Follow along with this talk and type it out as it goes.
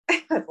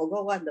I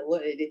forgot what the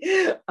word already.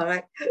 All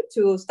right,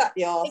 to start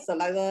your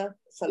saliva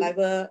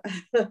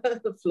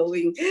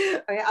flowing.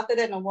 Okay, after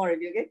that, no more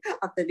already. Okay,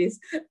 after this,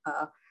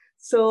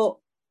 so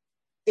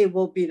it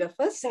will be the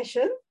first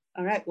session.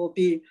 All right, will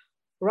be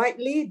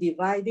rightly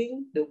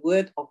dividing the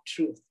word of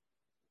truth.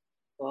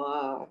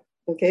 Wow.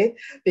 Okay,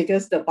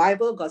 because the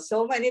Bible got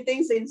so many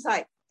things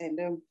inside, and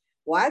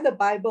why the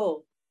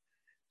Bible?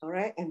 All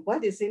right, and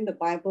what is in the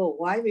Bible?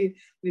 Why we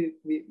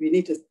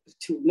need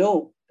to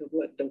know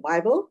the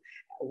Bible,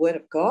 word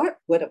of God,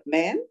 word of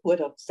man,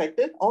 word of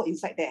Satan, all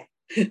inside there.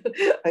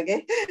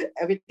 Okay,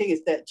 everything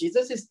is there.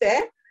 Jesus is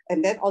there,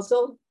 and then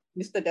also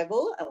Mr.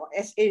 Devil or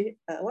S.A.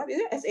 What is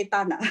it?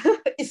 Satan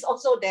is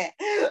also there.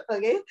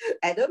 Okay,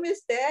 Adam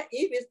is there,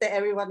 Eve is there,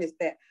 everyone is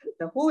there.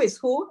 The who is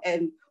who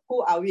and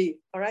who are we?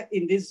 All right,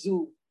 in this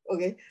zoo.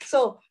 Okay,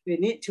 so we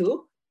need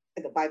to.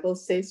 The Bible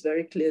says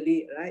very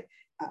clearly, right?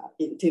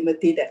 In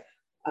Timothy that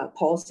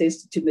Paul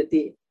says to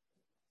Timothy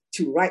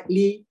to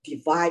rightly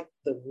divide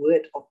the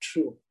word of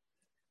truth.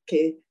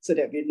 Okay, so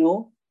that we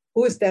know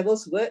who is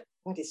devil's word,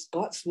 what is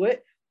God's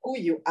word, who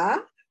you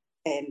are,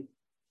 and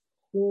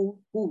who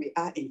we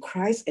are in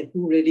Christ, and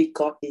who really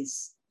God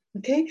is.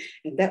 Okay,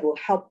 and that will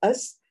help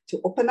us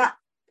to open up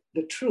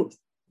the truth.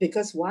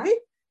 Because why?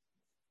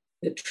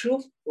 The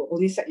truth will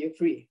only set you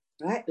free,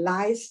 right?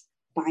 Lies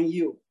bind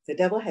you. The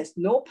devil has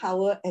no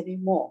power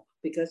anymore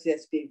because he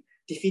has been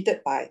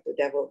defeated by the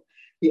devil.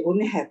 We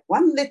only have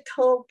one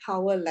little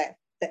power left,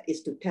 that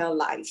is to tell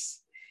lies.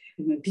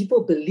 And when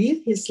people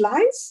believe his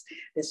lies,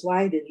 that's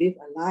why they live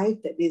a life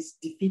that is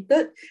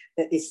defeated,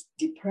 that is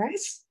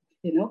depressed,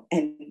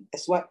 and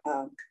as what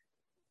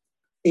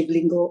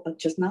Evelyn go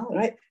just now,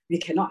 right? We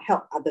cannot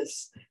help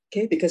others,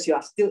 okay? Because you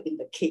are still in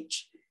the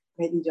cage.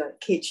 When you're in a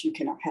cage, you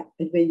cannot help.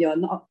 And when you're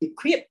not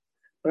equipped,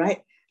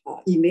 right?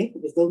 Email,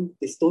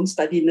 they don't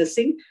study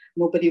nursing.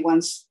 Nobody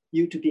wants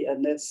you to be a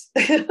nurse.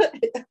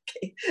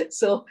 Okay,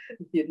 so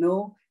you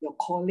know your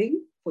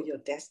calling for your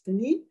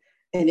destiny,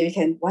 and you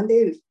can one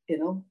day,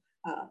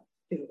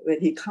 when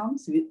he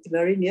comes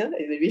very near,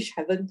 and we wish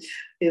heaven,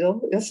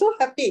 you're so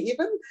happy.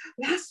 Even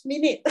last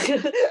minute,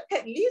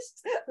 at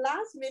least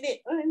last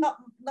minute,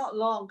 not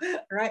long,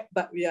 right?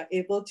 But we are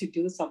able to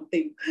do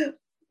something,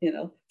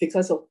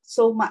 because of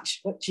so much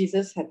what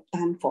Jesus had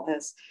done for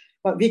us.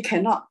 But we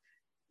cannot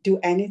do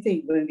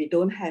anything when we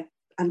don't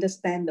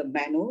understand the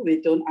manual.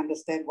 We don't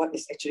understand what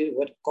is actually the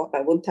word of God.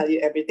 I won't tell you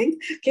everything.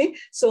 Okay,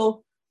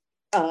 so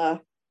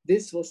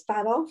this will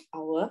start off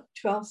our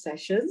 12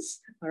 sessions,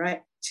 all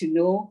right, to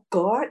know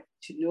God,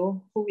 to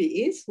know who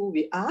he is, who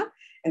we are,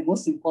 and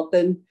most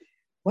important,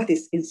 what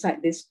is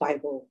inside this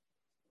Bible.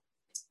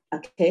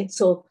 Okay,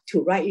 so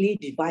to rightly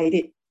divide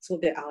it so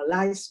that our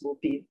lives will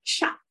be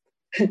sharp.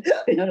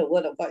 The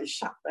word of God is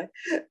sharp, right?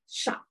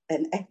 Sharp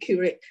and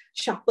accurate,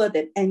 sharper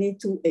than any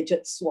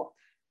two-edged sword.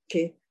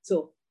 Okay,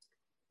 so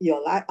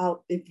your life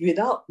out, if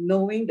without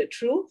knowing the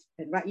truth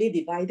and rightly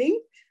dividing,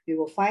 you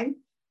will find,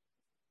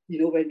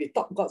 when we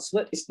talk God's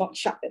word, it's not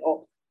sharp at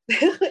all.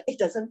 It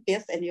doesn't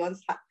pierce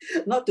anyone's heart,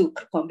 not to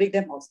convict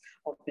them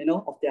of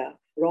their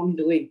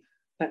wrongdoing,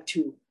 but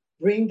to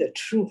bring the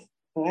truth.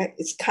 All right,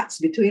 it cuts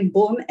between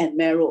bone and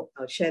marrow.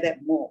 I'll share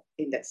that more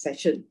in that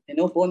session.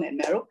 Bone and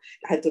marrow.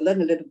 I had to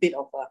learn a little bit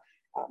of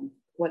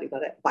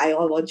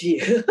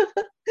biology.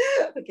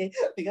 Okay,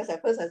 because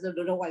at first I still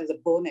don't know what is a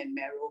bone and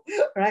marrow,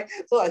 right?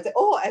 So I said,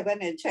 I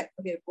went and checked.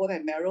 Okay, bone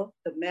and marrow.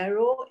 The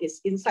marrow is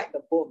inside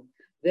the bone.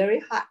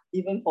 Very hard,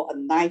 even for a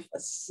knife, a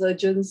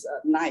surgeon's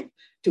knife,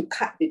 to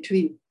cut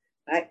between,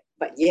 right?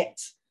 But yet,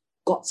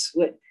 God's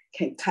word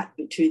can cut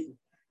between.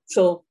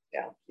 So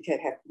yeah, you can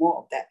have more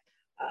of that.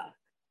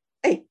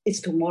 Hey, it's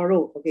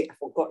tomorrow. Okay, I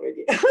forgot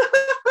already.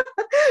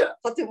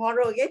 For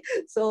tomorrow, okay?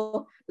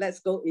 So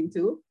let's go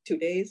into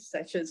today's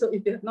session. So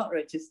if you have not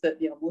registered,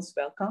 you're most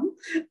welcome,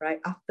 right?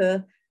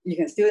 After, you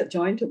can still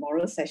join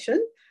tomorrow's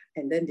session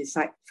and then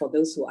decide for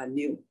those who are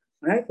new,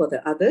 right? For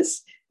the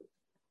others,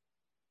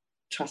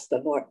 trust the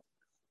Lord.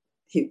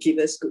 He'll give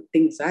us good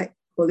things, right?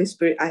 Holy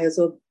Spirit, I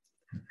also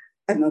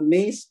am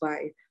amazed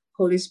by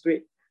Holy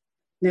Spirit.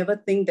 Never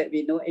think that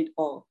we know it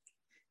all.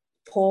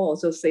 Paul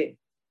also said,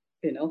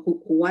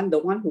 the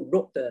one who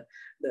wrote the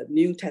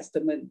New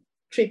Testament,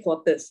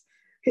 3/4.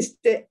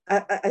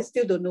 I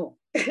still don't know.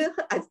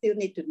 I still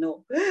need to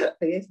know.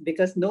 Okay?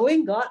 Because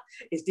knowing God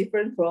is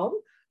different from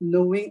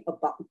knowing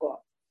about God.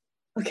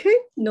 Okay?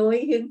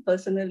 Knowing him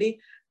personally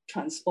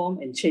transforms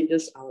and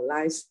changes our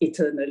lives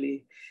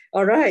eternally.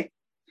 All right.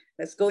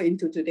 Let's go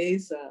into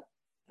today's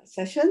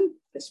session.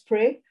 Let's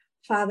pray.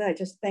 Father, I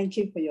just thank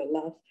you for your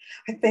love.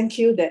 I thank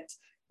you that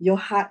your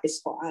heart is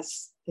for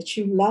us, that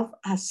you love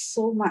us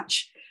so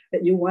much,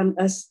 that you want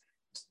us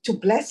to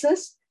bless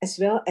us as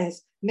well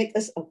as make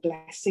us a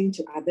blessing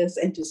to others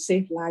and to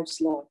save lives,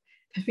 Lord.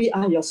 We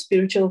are your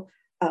spiritual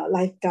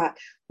lifeguard.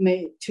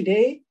 May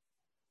today,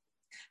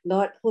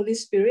 Lord, Holy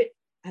Spirit,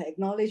 I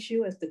acknowledge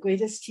you as the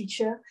greatest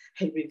teacher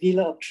and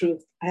revealer of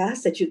truth. I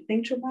ask that you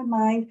think through my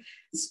mind,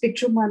 speak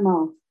through my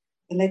mouth,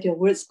 and let your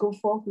words go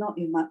forth not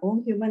in my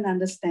own human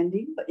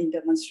understanding, but in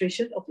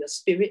demonstration of your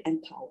spirit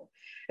and power.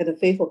 and the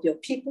faith of your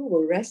people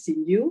will rest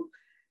in you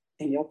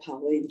and your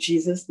power. In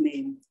Jesus'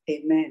 name,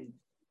 amen.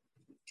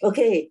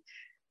 Okay,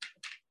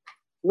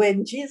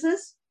 when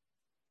Jesus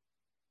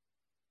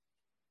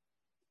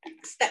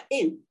stepped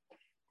in,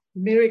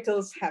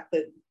 miracles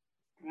happen,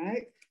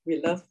 right?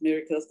 We love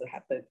miracles to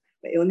happen,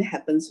 but it only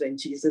happens when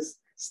Jesus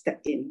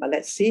stepped in. But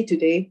let's see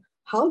today,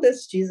 how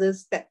does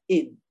Jesus step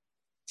in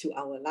to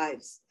our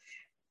lives?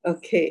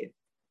 Okay.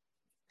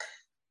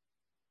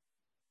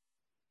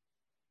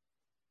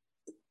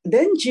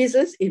 Then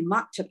Jesus in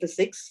Mark chapter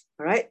 6,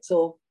 all right?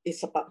 So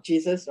it's about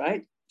Jesus,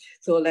 right?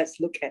 So let's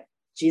look at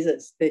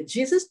Jesus. Then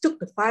Jesus took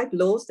the 5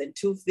 loaves and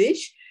 2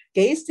 fish,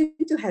 gazed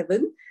into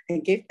heaven,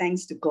 and gave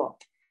thanks to God.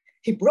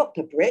 He broke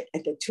the bread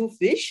and the 2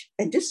 fish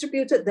and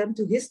distributed them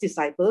to his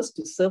disciples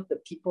to serve the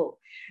people.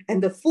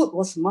 And the food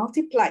was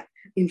multiplied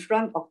in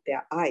front of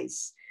their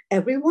eyes.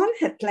 Everyone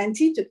had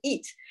plenty to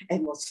eat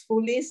and was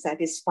fully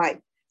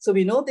satisfied. So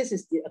we know this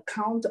is the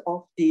account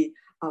of the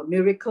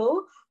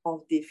miracle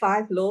of the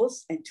 5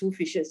 loaves and 2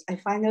 fishes. I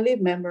finally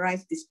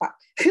memorized this part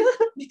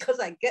because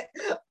I get,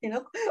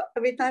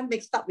 every time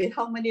mixed up with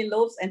how many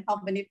loaves and how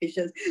many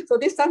fishes. So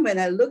this time when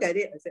I look at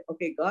it, I say,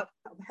 okay, God,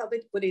 help me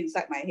to put it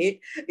inside my head.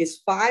 It's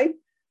 5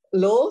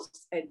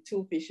 loaves and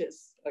 2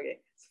 fishes. Okay,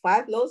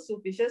 5 loaves,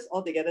 2 fishes,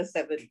 altogether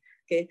 7.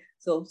 Okay,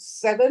 so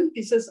 7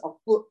 pieces of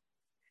food.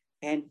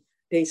 And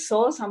they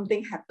saw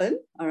something happen,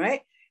 all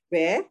right,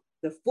 where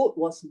the food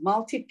was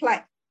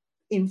multiplied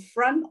in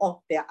front of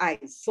their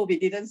eyes. So we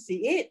didn't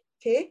see it,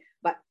 okay?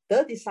 But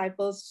the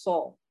disciples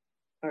saw,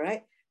 all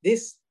right?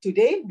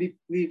 Today,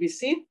 we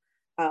receive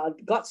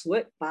God's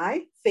word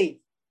by faith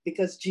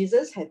because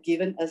Jesus had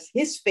given us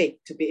his faith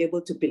to be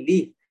able to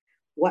believe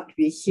what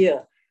we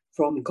hear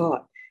from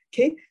God,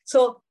 okay?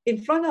 So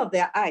in front of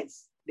their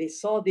eyes, they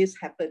saw this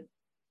happen.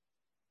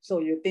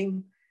 So you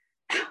think,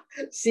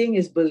 seeing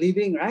is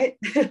believing, right?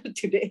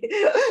 Today,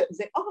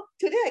 say, oh,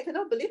 today I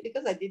cannot believe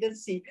because I didn't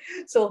see.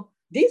 So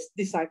these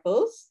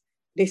disciples,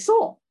 they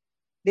saw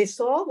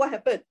what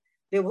happened.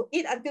 They will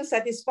eat until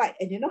satisfied.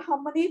 And you know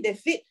how many they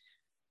feed?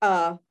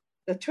 The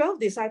 12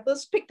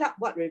 disciples picked up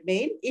what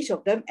remained. Each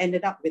of them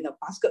ended up with a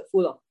basket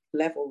full of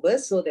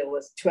leftovers. So there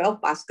was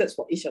 12 baskets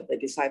for each of the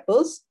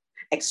disciples,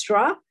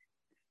 extra.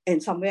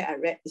 And somewhere I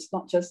read, it's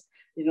not just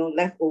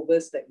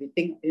leftovers that we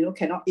think,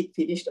 cannot eat,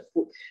 finish the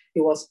food.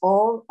 It was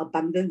all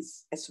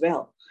abundance as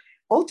well.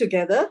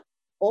 Altogether,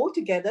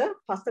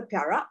 Pastor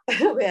Piara,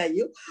 where are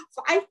you?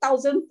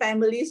 5,000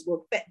 families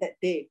were fed that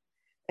day.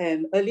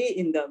 And early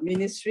in the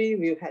ministry,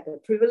 we had the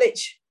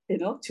privilege,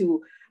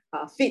 to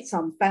feed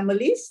some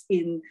families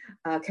in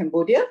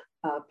Cambodia,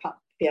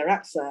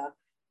 Piara's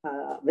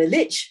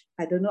village.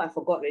 I don't know, I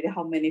forgot already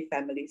how many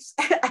families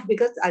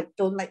because I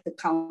don't like to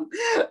count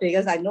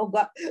because I know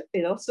God,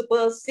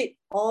 supersede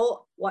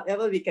all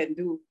whatever we can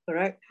do,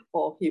 correct?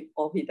 Or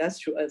he does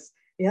through us.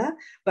 Yeah.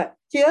 But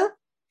here,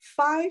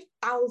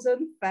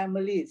 5,000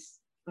 families,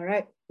 all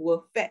right,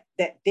 were fed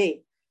that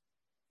day.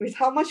 With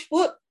how much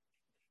food?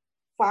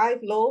 5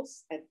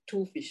 loaves and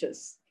 2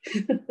 fishes.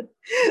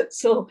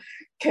 So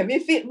can we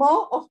feed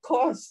more? Of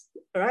course,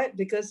 right?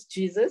 Because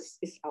Jesus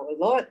is our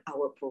Lord,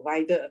 our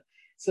provider.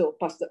 So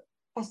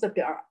Pastor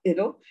Pierre,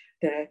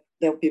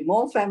 there'll be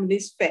more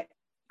families fed,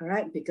 all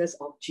right, because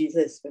of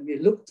Jesus. When we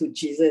look to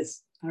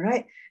Jesus, all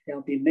right,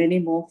 there'll be many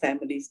more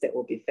families that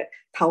will be fed,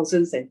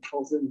 thousands and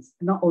thousands,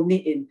 not only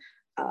in,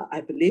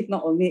 I believe,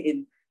 not only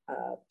in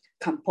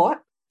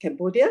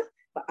Cambodia,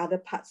 but other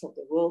parts of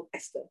the world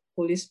as the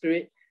Holy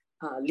Spirit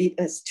lead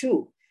us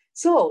to.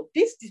 So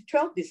these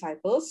 12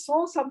 disciples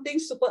saw something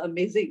super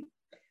amazing.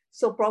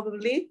 So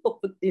probably,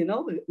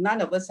 none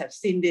of us have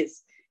seen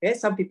this. Okay?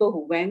 Some people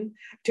who went,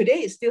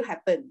 today it still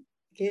happened.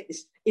 Okay,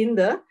 it's in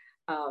the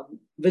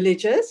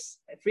villages,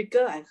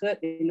 Africa, I heard,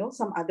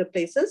 some other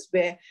places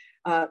where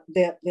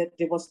there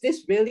was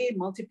this really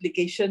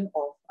multiplication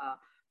of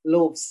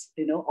loaves,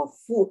 of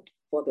food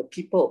for the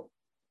people.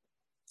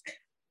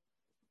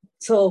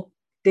 So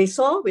they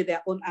saw with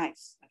their own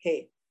eyes,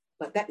 okay,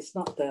 but that is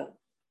not the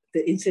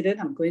incident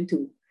I'm going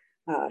to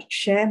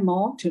share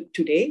more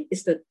today.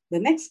 Is the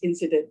next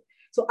incident.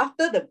 So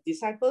after the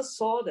disciples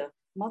saw the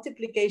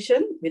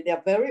multiplication with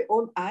their very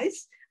own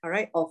eyes, all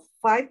right, of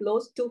 5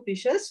 loaves, 2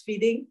 fishes,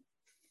 feeding,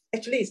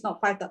 actually it's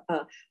not 5,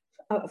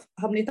 how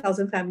many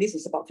thousand families?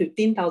 It's about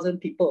 15,000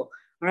 people,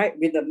 all right,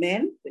 with the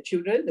men, the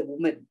children, the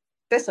women.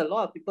 That's a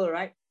lot of people,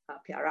 right,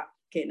 Piara?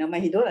 Okay, now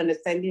he don't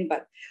understand him,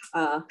 but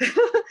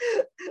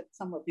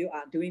some of you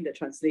are doing the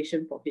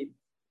translation for him.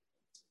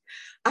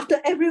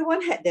 After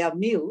everyone had their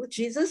meal,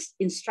 Jesus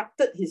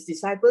instructed his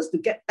disciples to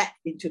get back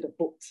into the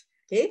boat.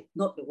 Okay,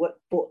 not the word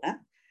boat,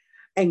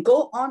 and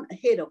go on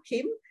ahead of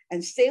him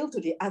and sail to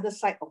the other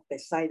side of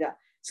Bethsaida.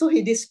 So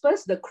he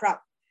dispersed the crowd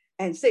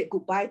and said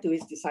goodbye to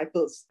his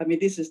disciples. I mean,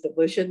 this is the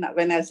version.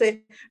 When I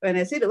say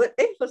the word,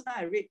 first time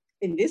I read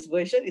in this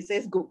version, it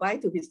says goodbye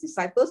to his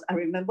disciples. I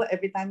remember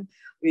every time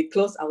we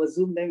close our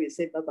Zoom, then we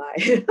say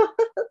bye-bye.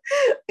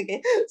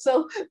 Okay,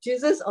 so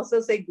Jesus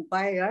also said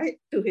goodbye, right,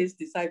 to his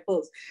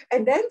disciples,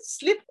 and then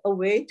slipped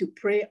away to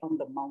pray on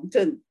the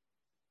mountain.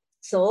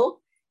 So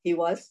he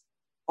was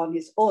on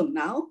his own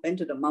now, went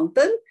to the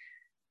mountain.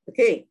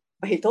 Okay,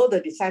 but he told the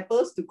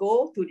disciples to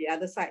go to the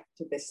other side,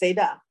 to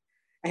Bethsaida,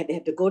 and they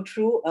had to go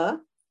through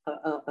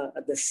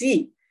the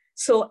sea.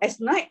 So as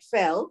night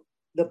fell,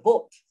 the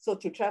boat, so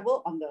to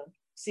travel on the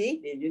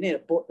sea, you need a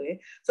boat, right?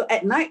 So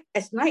at night,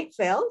 as night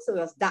fell, so it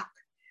was dark,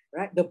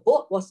 right? The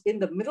boat was in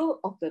the middle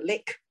of the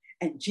lake,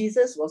 and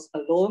Jesus was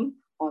alone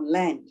on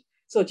land.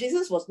 So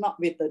Jesus was not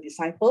with the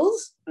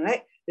disciples,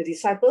 right? The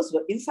disciples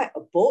were inside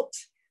a boat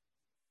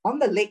on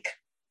the lake,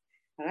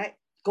 all right,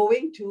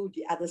 going to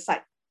the other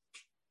side.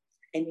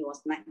 And it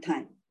was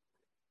nighttime.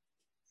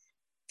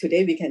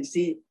 Today we can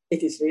see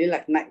it is really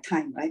like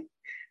nighttime, right?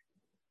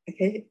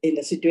 Okay, in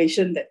the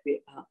situation that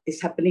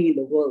is happening in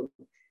the world,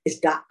 it's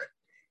dark,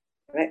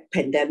 right?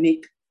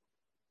 Pandemic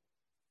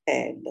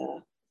and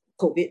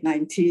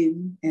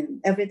COVID-19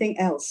 and everything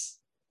else,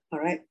 all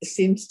right? It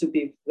seems to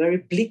be very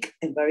bleak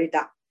and very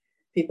dark.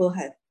 People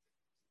have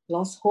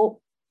lost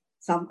hope.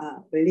 Some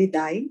are really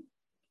dying,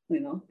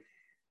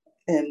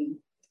 and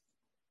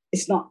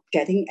it's not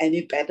getting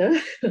any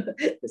better,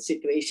 the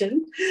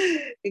situation.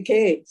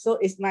 Okay, so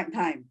it's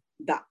nighttime,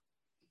 dark.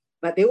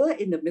 But they were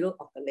in the middle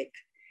of the lake.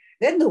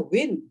 Then the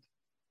wind,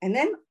 and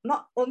then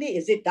not only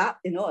is it dark,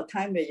 a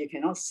time where you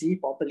cannot see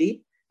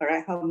properly, all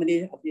right? How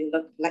many of you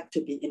like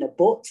to be in a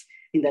boat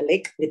in the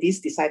lake with these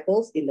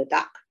disciples in the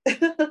dark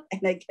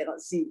and they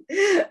cannot see?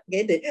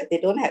 Okay, they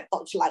don't have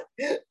torchlight,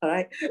 all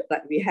right,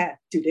 like we have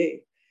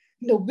today.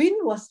 The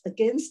wind was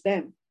against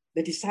them,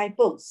 the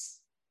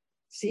disciples.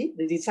 See,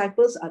 the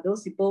disciples are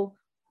those people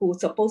who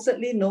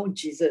supposedly know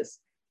Jesus,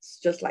 it's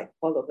just like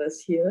all of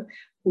us here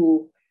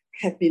who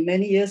have been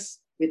many years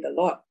with the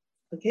Lord,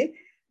 okay?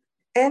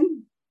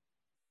 And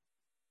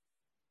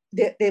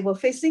they were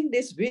facing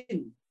this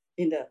wind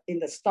in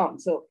the storm.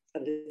 So a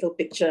little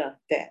picture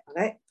there,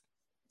 right?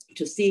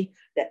 To see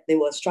that they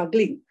were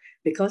struggling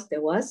because there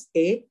was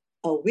a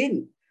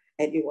wind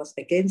and it was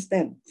against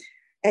them.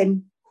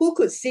 And who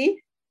could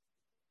see?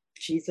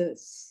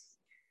 Jesus.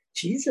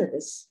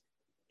 Jesus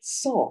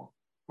saw,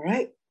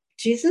 right?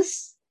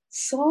 Jesus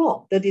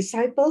saw the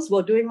disciples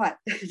were doing what?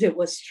 They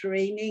were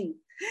straining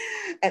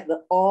at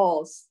the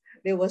oars.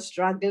 They were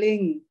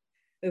struggling.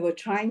 They were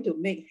trying to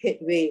make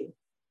headway.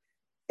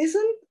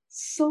 Isn't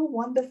so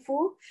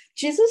wonderful?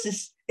 Jesus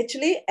is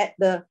actually at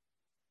the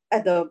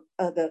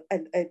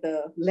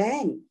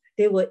land.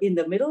 They were in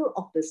the middle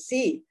of the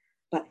sea,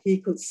 but he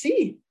could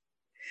see.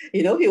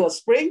 He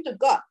was praying to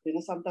God.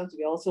 Sometimes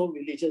we're also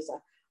religious.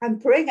 I'm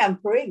praying.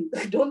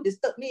 Don't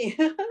disturb me.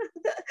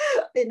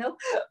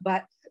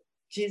 But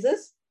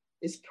Jesus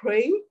is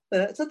praying.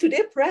 So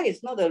today prayer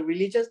is not a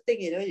religious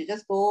thing. You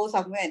just go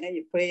somewhere and then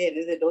you pray and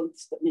then they don't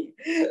disturb me.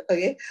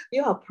 Okay,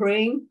 you are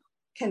praying.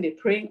 Can be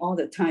praying all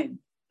the time,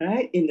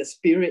 right? In the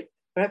spirit,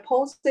 right?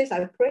 Paul says,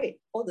 I pray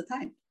all the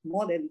time,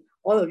 more than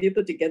all of you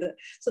put together.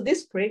 So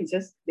this praying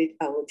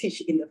I will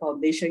teach in the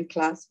foundation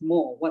class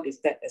more. What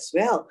is that as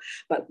well?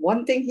 But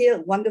one thing here,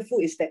 wonderful,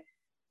 is that,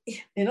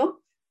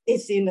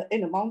 it's in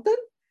the mountain,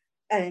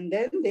 and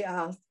then they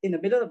are in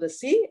the middle of the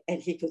sea,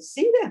 and he could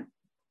see them.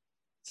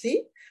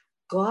 See,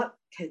 God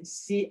can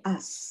see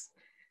us.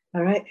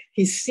 All right,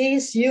 he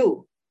sees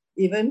you,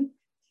 even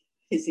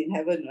he's in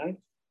heaven, right?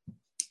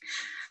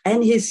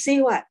 And he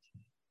see what?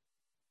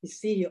 He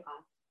see you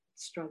are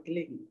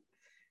struggling.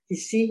 He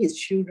see his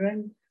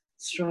children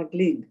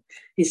struggling.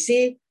 He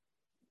see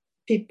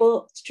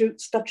people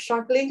start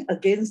struggling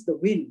against the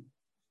wind.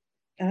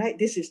 All right,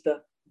 this is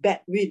the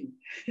bad wind,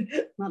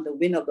 not the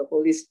wind of the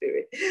Holy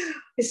Spirit.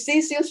 He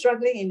sees you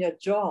struggling in your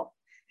job,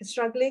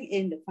 struggling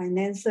in the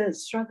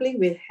finances, struggling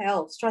with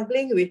health,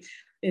 struggling with,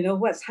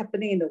 what's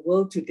happening in the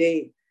world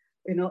today,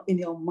 in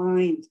your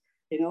mind,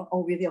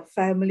 or with your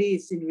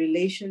families, in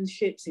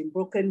relationships, in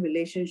broken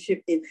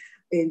relationship,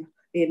 in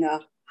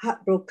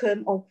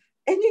heartbroken or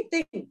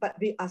anything, but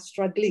we are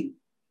struggling.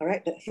 All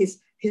right,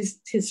 his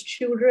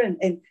children,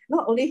 and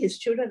not only his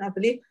children, I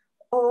believe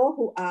all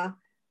who are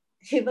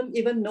haven't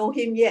even know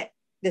him yet.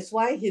 That's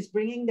why he's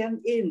bringing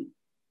them in.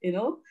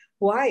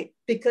 Why?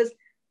 Because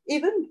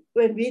even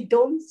when we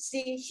don't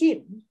see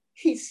him,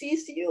 he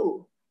sees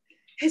you.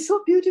 It's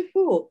so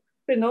beautiful,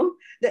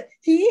 that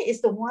he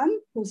is the one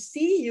who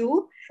sees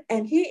you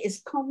and he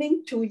is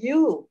coming to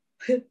you.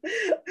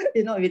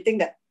 We think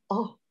that,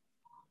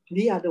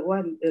 we are the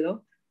one,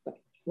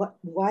 but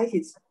why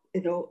he's,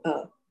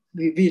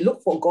 we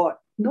look for God.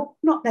 No,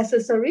 not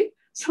necessary.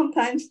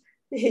 Sometimes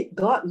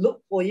God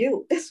look for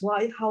you. That's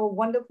why how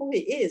wonderful he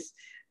is.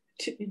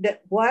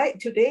 Why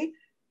today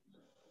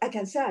I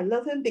can say I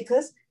love him,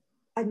 because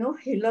I know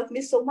he loved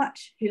me so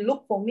much. He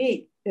looked for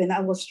me when I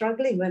was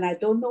struggling, when I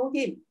don't know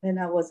him, when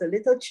I was a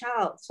little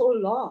child, so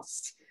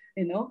lost,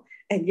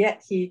 and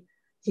yet he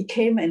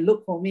came and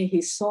looked for me.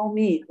 He saw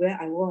me where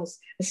I was.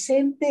 The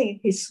same thing,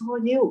 he saw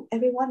you,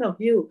 every one of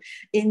you,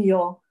 in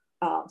your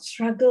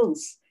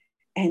struggles.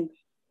 And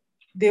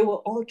they were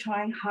all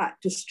trying hard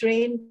to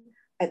strain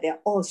at their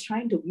oars,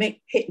 trying to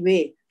make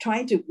headway,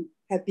 trying to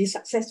be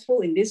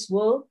successful in this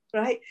world,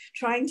 right?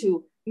 Trying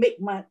to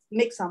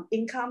make some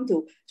income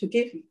to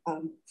give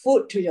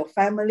food to your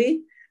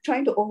family,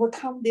 trying to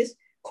overcome this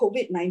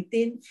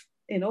COVID-19,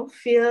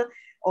 fear,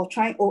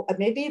 or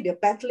maybe you're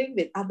battling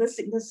with other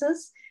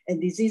sicknesses and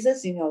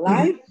diseases in your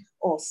life,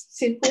 or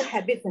sinful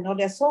habits,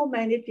 there's so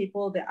many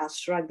people that are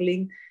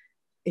struggling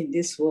in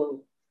this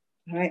world,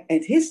 right?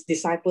 And his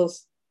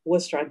disciples were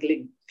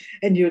struggling.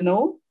 And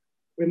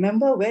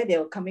remember where they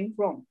were coming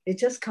from. They're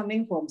just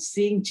coming from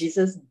seeing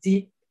Jesus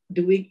did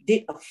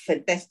a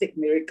fantastic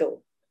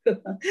miracle.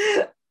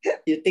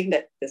 You think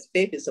that the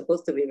faith is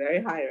supposed to be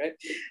very high, right?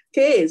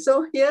 Okay,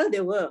 so here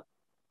they were.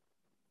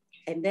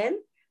 And then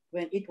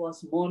when it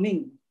was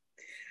morning,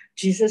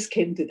 Jesus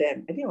came to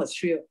them. I think it was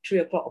 3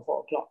 o'clock or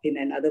 4 o'clock in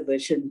another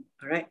version,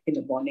 all right, in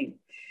the morning.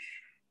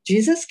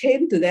 Jesus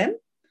came to them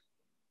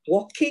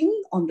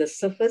walking on the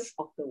surface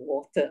of the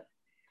water,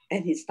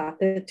 and he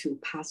started to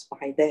pass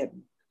by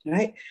them,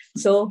 right?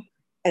 So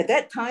at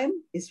that time,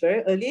 it's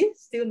very early,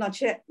 still not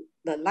yet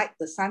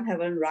the sun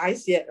haven't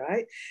rise yet,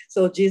 right?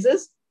 So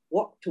Jesus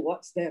walked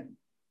towards them.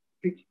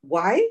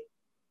 Why?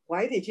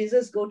 Why did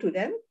Jesus go to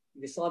them?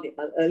 We saw the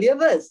earlier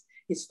verse.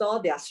 He saw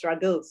their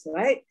struggles,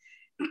 right?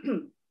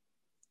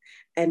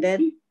 And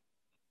then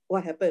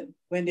what happened?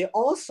 When they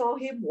all saw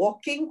him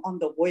walking on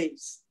the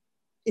waves,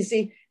 you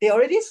see, they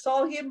already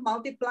saw him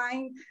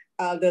multiplying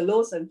the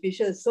loaves and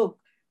fishes. So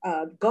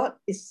God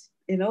is,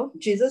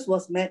 Jesus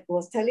was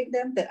telling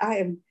them that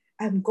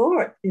I'm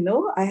God,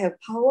 I have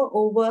power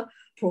over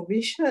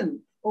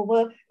provision,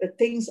 over the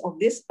things of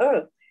this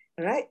earth,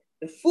 right?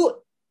 The food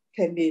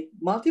can be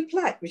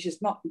multiplied, which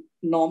is not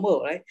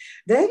normal, right?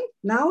 Then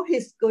now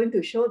he's going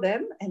to show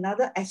them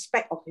another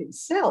aspect of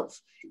himself,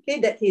 okay,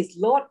 that he's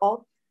Lord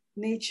of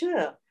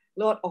nature,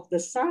 Lord of the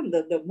sun,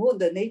 the moon,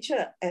 the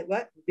nature, and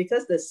what?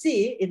 Because the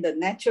sea in the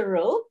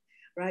natural,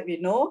 right? We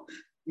know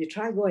you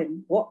try go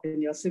and walk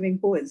in your swimming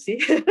pool and see,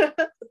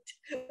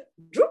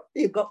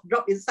 you got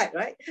drop inside,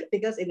 right?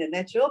 Because in the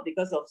natural,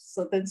 because of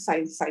certain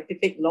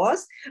scientific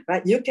laws,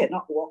 right? You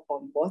cannot walk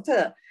on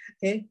water,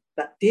 okay?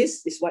 But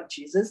this is what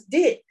Jesus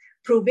did,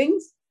 proving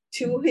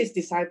to his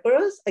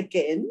disciples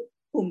again,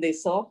 whom they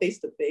saw face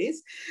to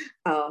face,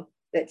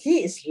 that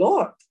he is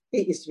Lord.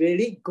 He is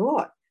really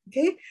God.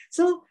 Okay,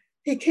 so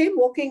he came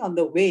walking on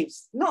the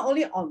waves, not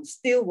only on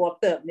still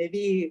water.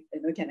 Maybe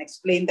you can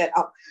explain that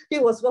out. He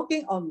was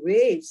walking on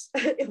waves.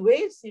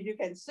 Waves, if you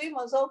can swim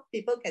also,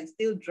 people can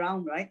still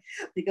drown, right?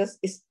 Because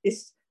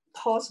it's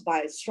caused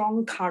by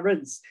strong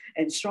currents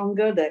and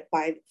stronger than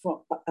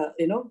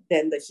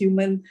the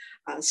human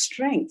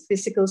strength,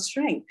 physical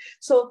strength.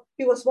 So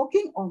he was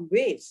walking on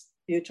waves.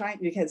 You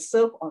can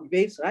surf on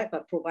waves, right?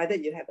 But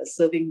provided you have a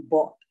surfing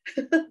board.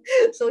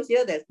 So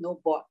here there's no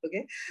board,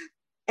 okay?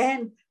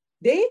 And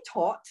they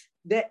thought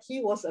that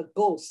he was a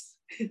ghost.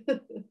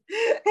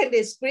 And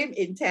they screamed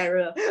in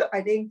terror.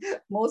 I think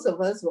most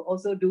of us will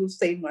also do the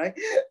same, right?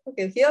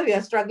 Okay, here we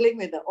are struggling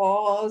with the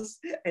oars,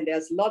 and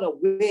there's a lot of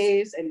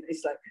waves, and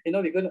it's like,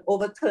 we're going to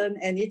overturn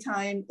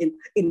anytime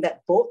in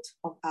that boat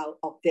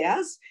of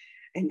theirs.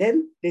 And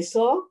then they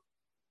saw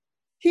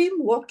him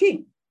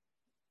walking.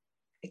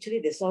 Actually,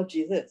 they saw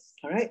Jesus,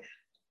 all right,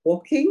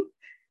 walking,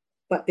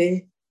 but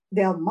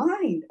their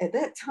mind at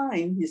that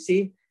time, you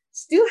see,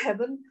 still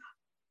haven't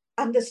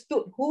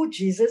understood who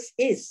Jesus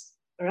is,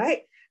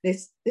 right? They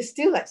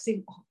still like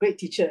saying, oh, great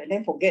teacher, and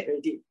then forget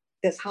already.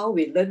 That's how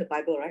we learn the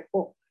Bible, right?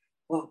 Oh,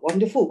 wow,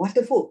 wonderful,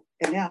 wonderful.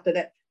 And then after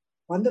that,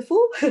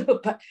 wonderful.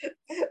 But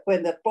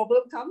when the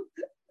problem comes,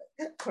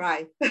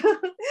 cry.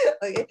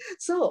 Okay,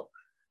 so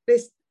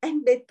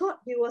they thought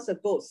he was a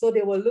ghost. So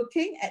they were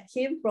looking at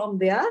him from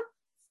their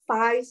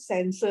 5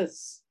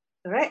 senses,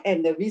 right?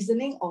 And the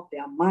reasoning of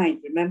their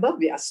mind. Remember,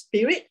 we are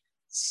spirit,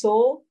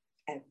 soul,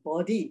 and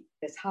body.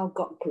 That's how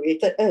God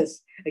created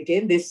us.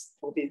 Again, this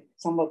will be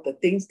some of the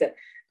things that are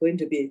going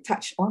to be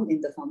touched on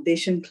in the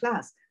foundation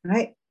class,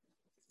 right?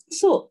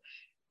 So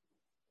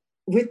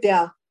with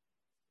that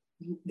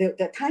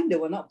time, they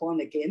were not born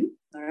again,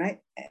 all right?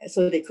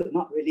 So they could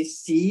not really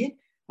see,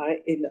 all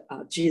right, in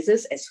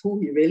Jesus as who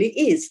he really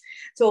is.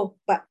 So,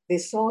 but they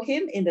saw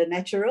him in the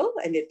natural,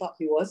 and they thought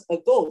he was a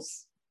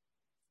ghost.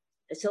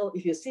 So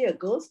if you see a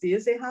ghost, do you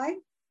say hi?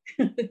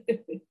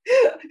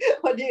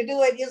 What do you do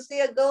when you see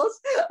a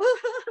ghost?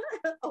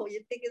 Oh,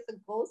 you think it's a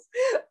ghost?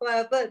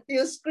 Well, but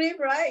you scream,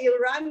 right? You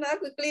run,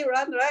 quickly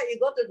run, right? You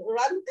go to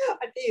run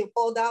until you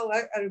fall down,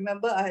 right? I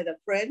remember I had a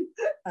friend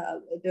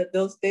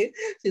those days.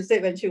 She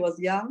said when she was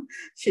young,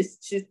 she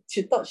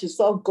thought she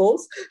saw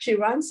ghosts. She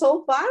ran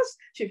so fast,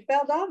 she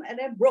fell down and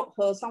then broke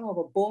some of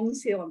her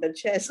bones here on the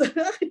chest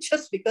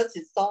just because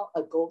she saw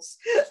a ghost.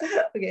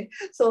 Okay,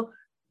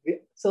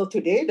 so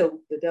today the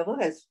devil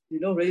has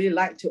really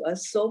lied to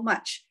us so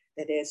much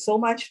that there's so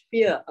much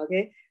fear,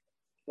 okay,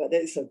 whether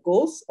it's a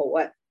ghost or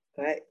what,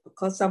 right? Of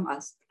course some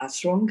are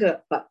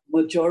stronger, but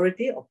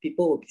majority of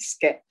people will be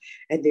scared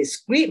and they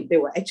scream. They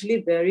were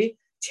actually very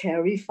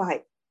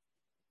terrified,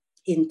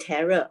 in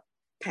terror,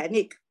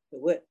 panic, the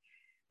word.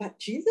 But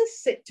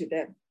Jesus said to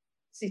them,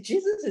 see,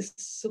 Jesus is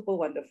super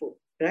wonderful,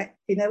 right?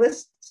 He never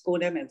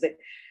scold them and said,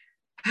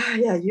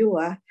 yeah, you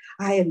are.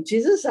 I am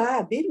Jesus.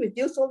 I've been with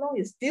you so long.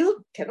 You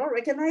still cannot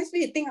recognize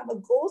me. You think I'm a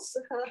ghost?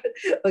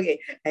 Okay.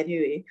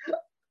 Anyway,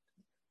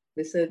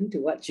 listen to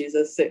what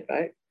Jesus said,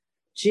 right?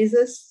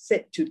 Jesus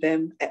said to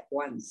them at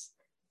once,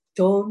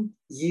 don't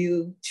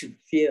yield to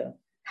fear.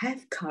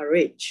 Have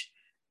courage.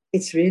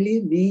 It's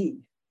really me.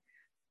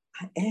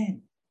 I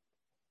am.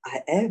 I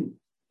am.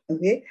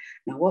 Okay.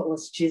 Now, what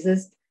was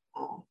Jesus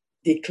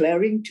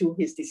declaring to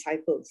his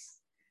disciples?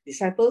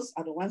 Disciples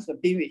are the ones who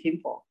have been with him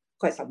for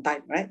quite some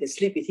time, right? They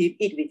sleep with him,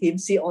 eat with him,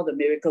 see all the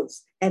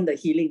miracles and the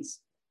healings.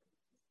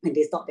 And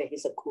they thought that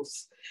he's a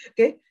ghost.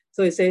 Okay.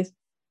 So it says,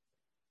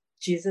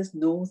 Jesus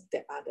knows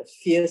there are the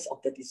fears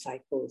of the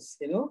disciples,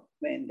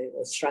 when they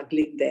were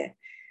struggling there.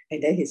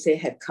 And then he said,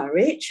 have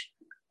courage.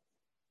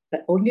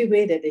 The only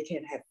way that they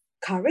can have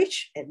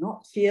courage and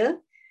not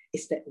fear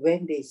is that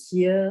when they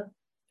hear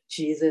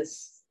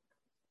Jesus.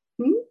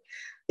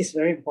 It's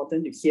very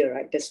important to hear,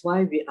 right? That's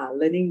why we are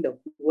learning the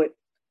word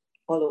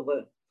all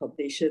over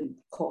foundation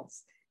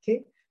course,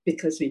 okay?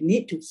 Because we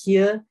need to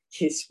hear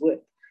his word.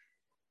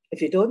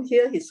 If you don't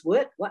hear his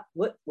word, what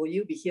word will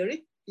you be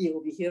hearing? You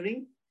will be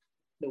hearing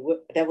the word,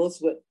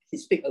 devil's word. He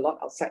speaks a lot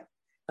outside,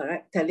 all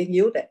right? Telling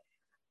you that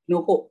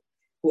no hope.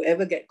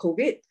 Whoever get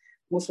COVID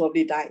most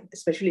probably die,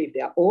 especially if they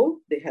are old,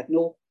 they have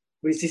no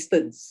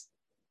resistance,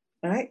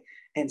 all right?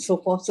 And so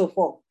forth, so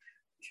forth.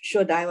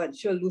 Sure die one,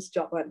 sure lose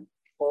job one.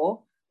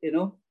 Or,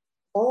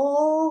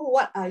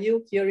 what are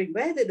you hearing?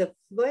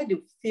 Where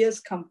do fears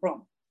come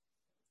from?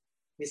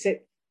 We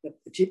said,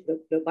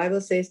 the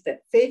Bible says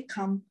that faith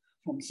comes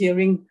from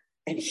hearing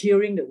and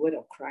hearing the word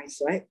of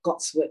Christ, right?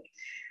 God's word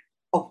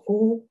of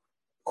who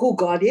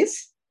God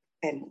is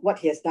and what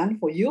he has done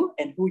for you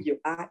and who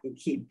you are in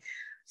him.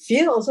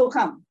 Fear also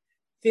comes.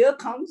 Fear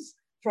comes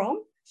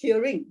from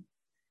hearing,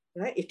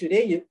 right? If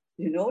today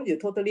you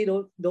totally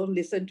don't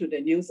listen to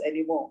the news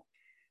anymore,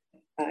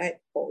 right?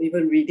 Or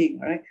even reading,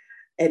 right?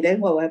 And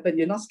then what will happen?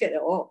 You're not scared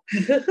at all.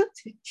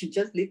 You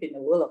just live in a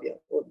world of your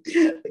own,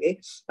 okay?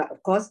 But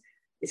of course,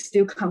 it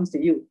still comes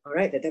to you, all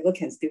right? The devil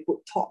can still put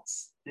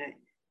thoughts, right?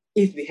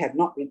 If we have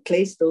not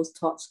replaced those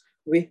thoughts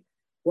with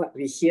what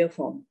we hear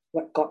from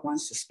what God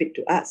wants to speak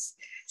to us.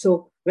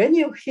 So when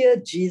you hear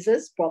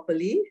Jesus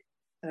properly,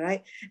 all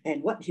right,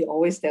 and what he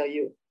always tell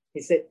you,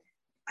 he said,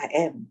 I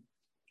am.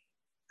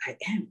 I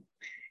am.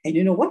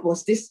 And what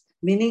was this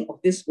meaning of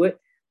this word?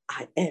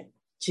 I am.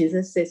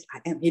 Jesus says,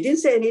 I am. He didn't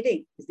say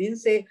anything. He didn't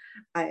say,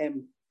 I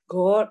am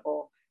God,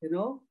 or,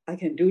 I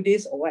can do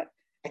this or what.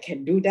 I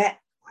can do that.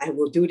 I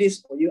will do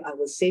this for you. I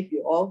will save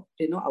you all.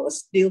 I will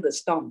still the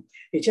storm.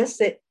 He just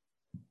said,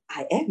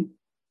 I am.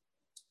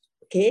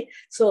 Okay.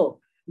 So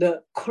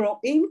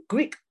in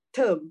Greek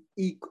term,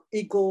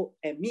 ego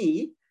and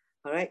me,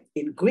 all right,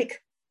 in Greek,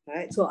 all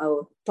right. So I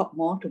will talk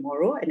more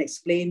tomorrow and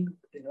explain,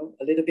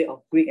 a little bit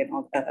of Greek and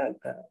all,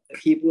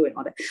 Hebrew and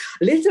all that.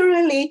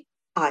 Literally,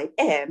 I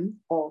am,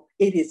 or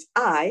it is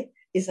I,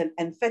 is an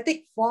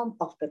emphatic form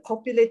of the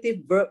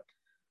copulative verb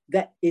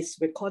that is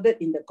recorded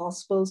in the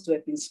Gospels to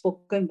have been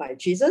spoken by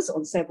Jesus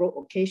on several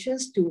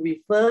occasions to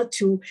refer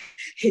to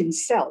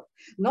himself,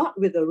 not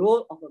with the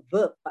role of a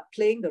verb, but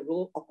playing the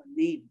role of a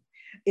name.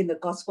 In the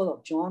Gospel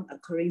of John,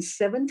 occurring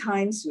 7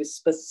 times with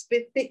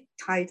specific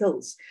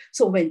titles.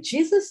 So when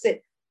Jesus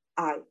said,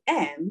 I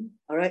am,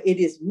 all right, it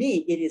is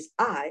me, it is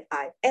I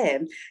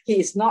am, he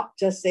is not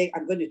just saying,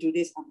 I'm going to do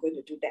this, I'm going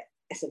to do that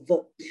as a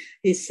verb.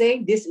 He's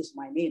saying, this is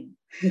my name.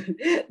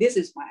 This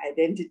is my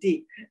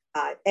identity.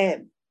 I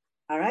am.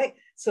 All right.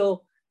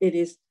 So it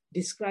is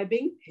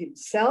describing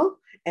himself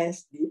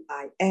as the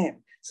I am.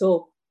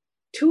 So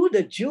to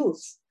the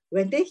Jews,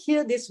 when they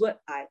hear this word,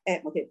 I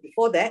am, okay,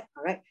 before that,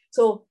 all right.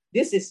 So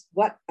this is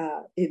what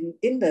in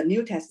the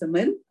New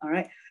Testament, all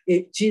right,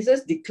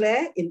 Jesus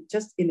declared in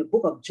the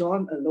book of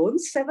John alone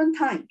 7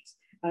 times,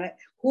 all right,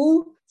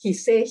 who he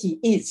say he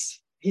is,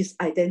 his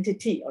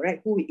identity, all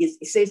right, who he is.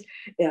 He says,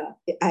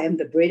 I am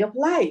the bread of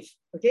life.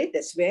 Okay,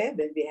 that's where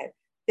when we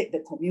take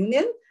the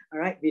communion, all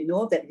right, we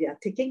know that we are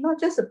taking not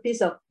just a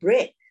piece of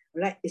bread,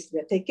 right?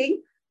 We're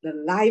taking the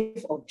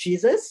life of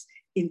Jesus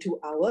into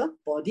our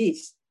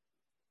bodies.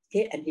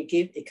 Okay, and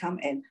he come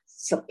and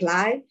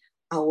supply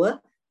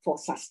for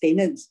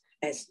sustenance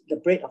as the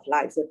bread of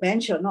life. The man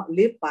shall not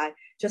live by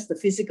just the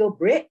physical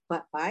bread,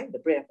 but by the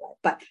bread of life.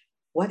 But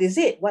what is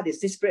it? What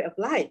is this bread of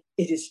life?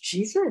 It is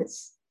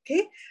Jesus.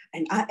 Okay,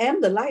 and I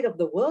am the light of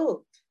the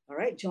world. All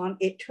right, John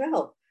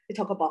 8:12. We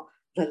talk about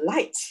the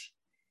light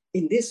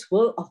in this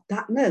world of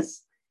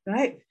darkness,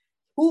 right?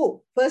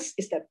 Who first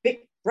is that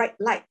big bright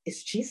light?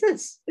 Is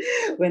Jesus.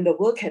 When the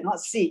world cannot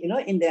see,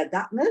 in their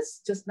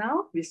darkness, just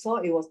now we saw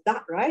it was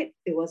dark, right?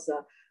 It was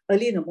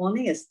early in the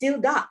morning, it's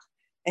still dark.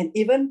 And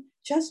even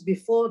just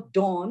before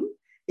dawn,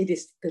 it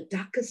is the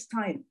darkest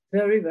time,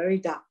 very, very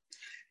dark.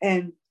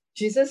 And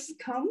Jesus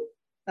come,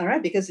 all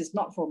right, because it's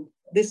not from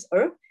this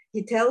earth.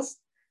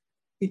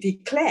 He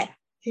declare,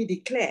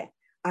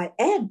 I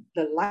am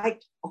the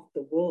light of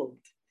the world.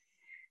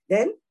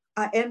 Then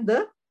I am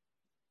the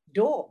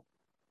door.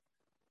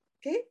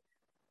 Okay,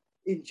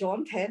 in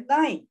John 10:9.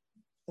 I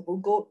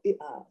won't go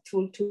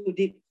too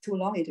deep, too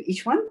long into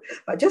each one,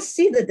 but just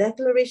see the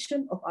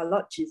declaration of our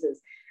Lord Jesus.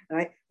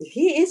 right? If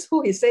he is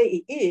who he say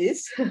he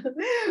is,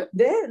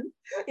 then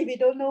if you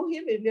don't know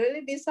him, you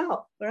really miss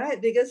out,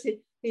 right? Because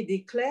he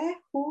declare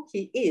who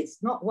he is,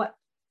 not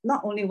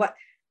only what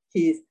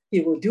he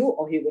will do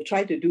or he will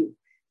try to do.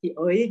 He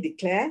already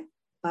declared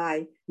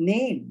by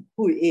name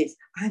who he is.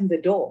 I'm the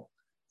door.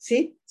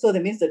 See, so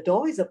that means the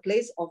door is a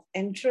place of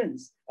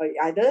entrance, or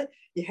either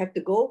you have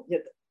to go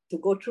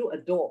through a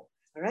door,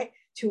 all right,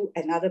 to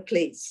another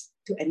place,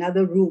 to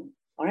another room,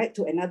 all right,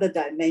 to another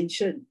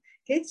dimension.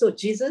 Okay, so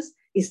Jesus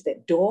is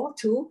the door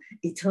to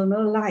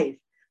eternal life,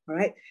 all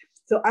right.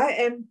 So I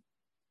am,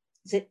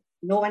 said,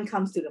 no one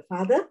comes to the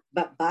Father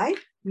but by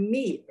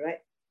me, right?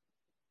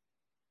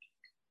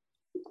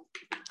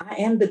 I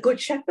am the good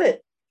shepherd.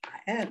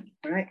 I am,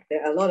 right?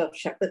 There are a lot of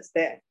shepherds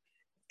there.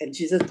 And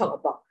Jesus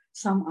talked about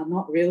some are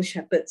not real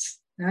shepherds,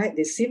 right?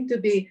 They seem to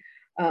be,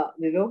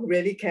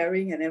 really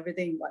caring and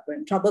everything, but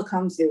when trouble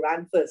comes, they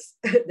run first.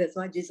 That's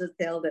why Jesus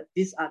tells that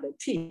these are the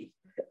thief,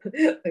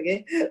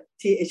 okay?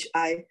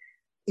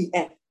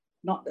 THIEF,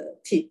 not the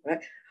thief,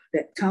 right?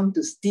 That come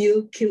to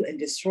steal, kill, and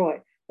destroy.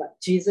 But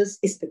Jesus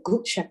is the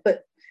good shepherd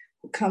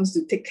who comes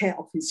to take care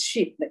of his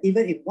sheep. That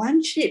even if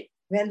one sheep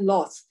went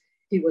lost,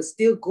 he will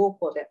still go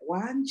for that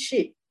one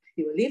sheep.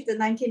 He will leave the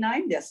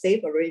 99, they're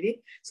safe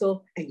already.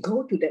 So, and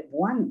go to that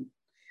one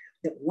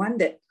that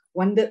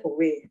wandered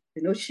away.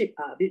 Sheep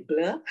are a bit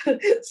blur,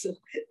 so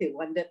they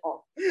wandered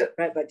off,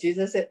 right? But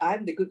Jesus said,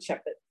 I'm the good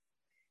shepherd.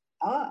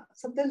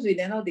 Sometimes we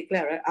dare not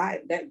declare, right? I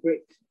am that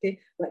great, okay?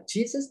 But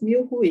Jesus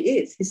knew who he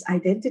is, his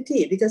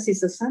identity, because he's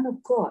the Son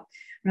of God,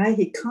 right?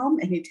 He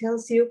comes and he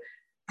tells you,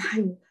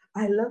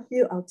 I love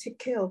you, I'll take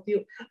care of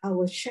you, I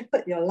will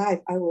shepherd your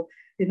life, I will,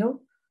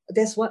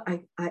 that's what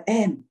I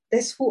am,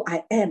 that's who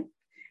I am.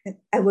 And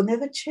I will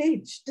never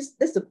change.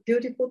 That's the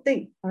beautiful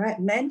thing, all right?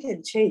 Man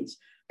can change,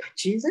 but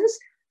Jesus,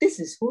 this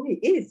is who he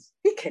is.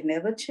 He can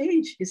never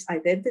change his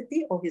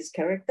identity or his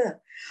character.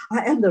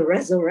 I am the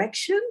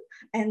resurrection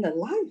and the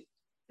life.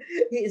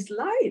 He is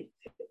life.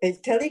 It's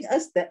telling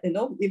us that,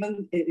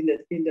 even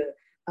in the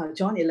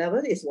John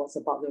 11, it was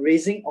about the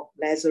raising of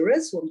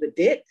Lazarus from the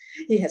dead.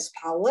 He has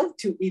power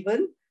to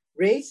even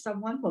raise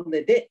someone from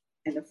the dead.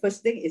 And the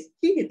first thing is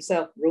he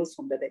himself rose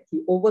from the dead.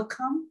 He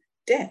overcome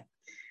death.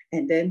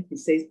 And then he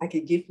says, I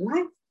can give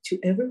life to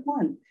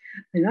everyone,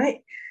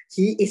 right?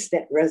 He is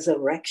that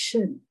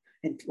resurrection.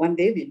 And one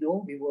day we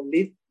know we will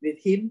live with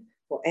him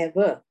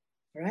forever,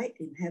 right?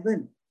 In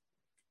heaven.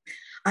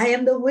 I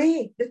am the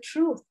way, the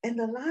truth, and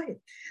the life.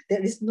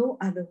 There is no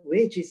other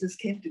way. Jesus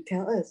came to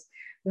tell us,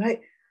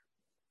 right?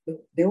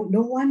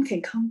 No one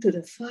can come to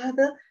the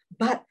Father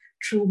but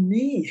through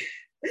me.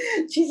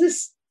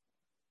 Jesus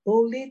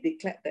boldly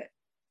declared that.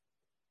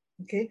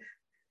 Okay.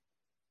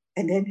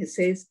 And then he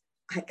says,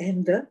 I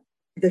am the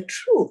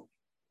truth.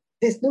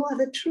 There's no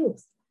other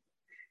truth,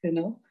 and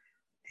the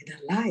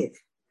life.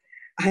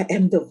 I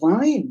am the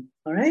vine,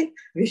 all right?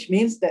 Which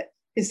means that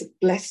he's a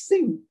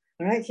blessing,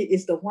 all right? He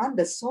is the one,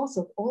 the source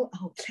of all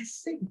our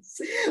blessings.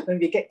 When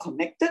we get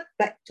connected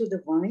back to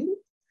the vine,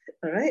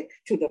 all right,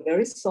 to the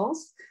very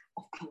source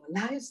of our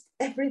lives,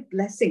 every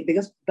blessing,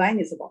 because vine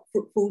is about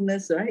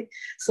fruitfulness, right?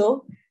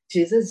 So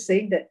Jesus is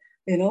saying that,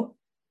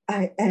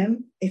 I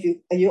am, if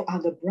you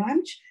are the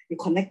branch, you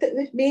connected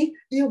with me,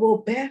 you will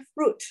bear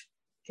fruit.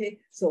 Okay,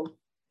 so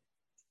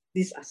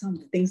these are some of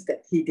the things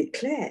that he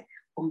declared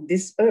on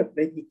this earth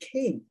when he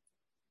came.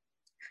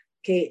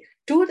 Okay,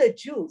 to the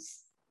Jews,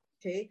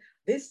 okay,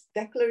 this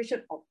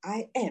declaration of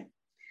I am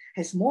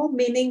has more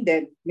meaning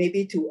than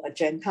maybe to a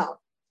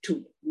Gentile,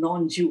 to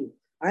non-Jew.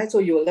 All right, so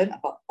you will learn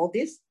about all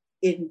this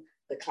in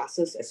the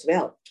classes as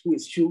well, who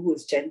is Jew, who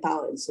is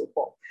Gentile, and so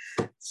forth.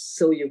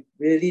 So you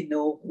really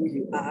know who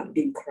you are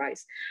in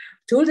Christ.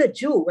 To the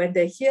Jew, when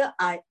they hear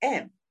I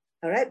am,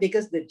 all right,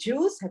 because the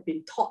Jews have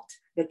been taught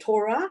the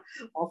Torah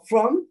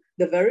from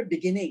the very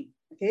beginning,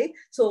 okay?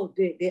 So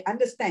they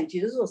understand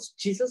Jesus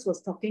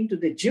was talking to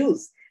the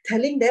Jews,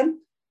 telling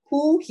them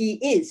who he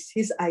is,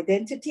 his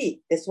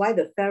identity. That's why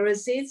the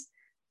Pharisees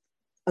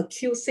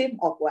accuse him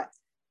of what?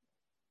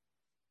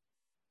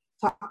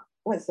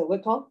 What's the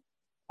word called?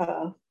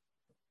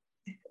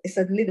 It's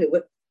suddenly the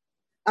word.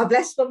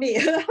 Blasphemy.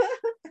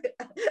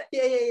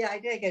 Yeah. I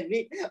think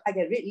I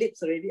can read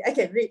lips already. I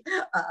can read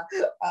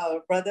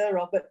Brother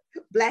Robert.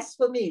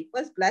 Blasphemy.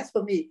 What's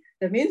blasphemy?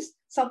 That means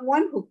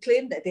someone who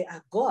claimed that they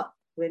are God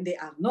when they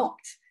are not.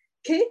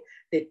 Okay?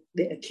 They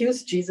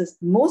accuse Jesus.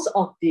 Most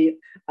of the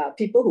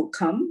people who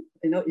come,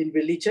 in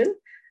religion,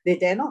 they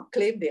dare not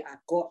claim they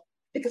are God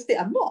because they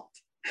are not.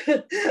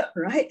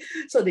 Right?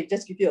 So they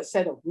just give you a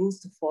set of rules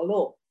to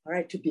follow, all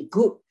right, to be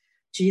good.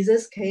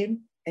 Jesus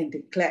came and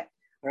declared,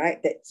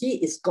 right, that he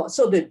is God.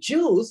 So the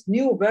Jews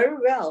knew very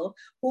well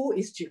who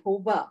is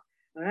Jehovah,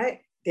 all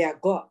right? They are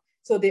God.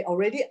 So they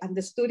already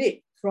understood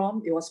it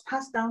it was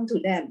passed down to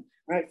them,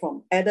 right?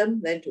 From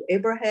Adam, then to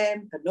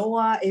Abraham, to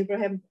Noah,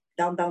 Abraham,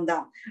 down,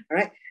 all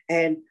right?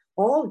 And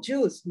all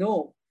Jews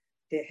know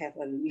they have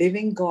a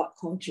living God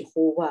called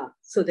Jehovah.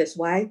 So that's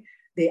why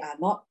they are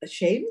not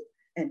ashamed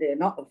and they're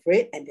not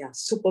afraid and they are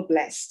super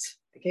blessed,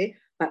 okay?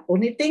 But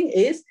only thing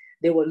is,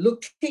 They were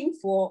looking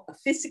for a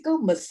physical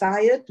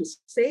Messiah to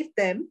save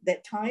them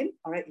that time,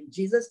 all right, in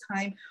Jesus'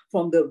 time,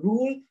 from the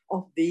rule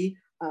of the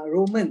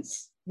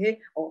Romans, okay,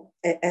 or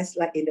as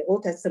like in the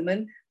Old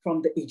Testament,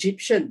 from the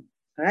Egyptian,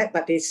 all right,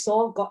 but they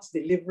saw God's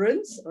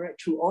deliverance, all right,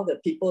 through all the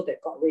people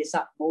that God raised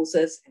up,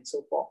 Moses and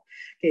so forth.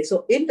 Okay,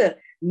 so in the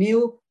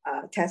New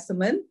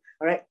Testament,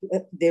 all right,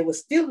 they were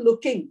still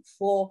looking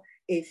for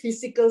a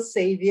physical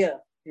savior,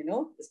 you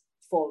know,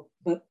 for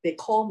what they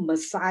call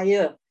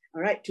Messiah,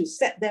 all right, to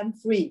set them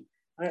free,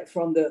 all right,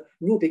 from the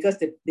rule, because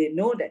they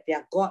know that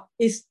their God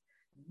is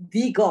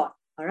the God,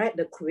 all right,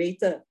 the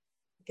creator.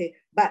 Okay,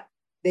 but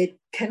they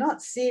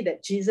cannot see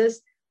that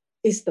Jesus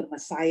is the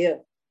Messiah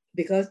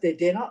because they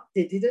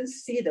didn't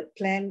see the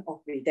plan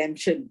of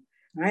redemption,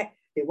 right?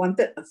 They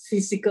wanted a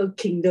physical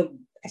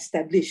kingdom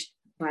established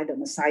by the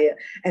Messiah.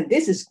 And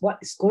this is what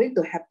is going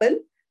to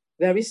happen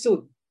very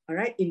soon, all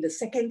right? In the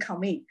second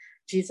coming,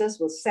 Jesus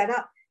will set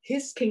up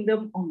his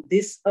kingdom on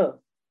this earth,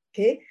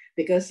 okay?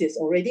 Because he's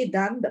already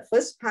done the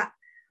first part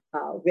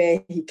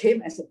where he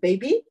came as a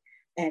baby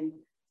and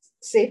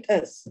saved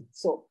us.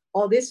 So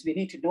all this we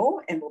need to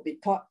know and will be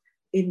taught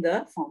in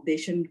the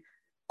foundation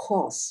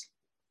course.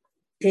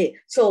 Okay,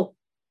 so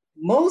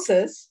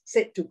Moses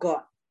said to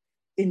God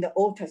in the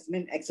Old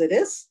Testament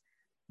Exodus,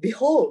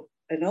 behold,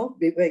 you know,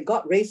 when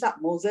God raised up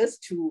Moses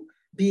to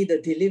be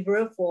the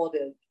deliverer for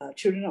the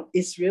children of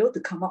Israel to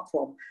come up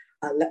from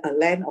a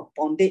land of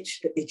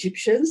bondage, the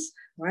Egyptians,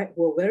 right,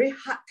 were very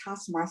hard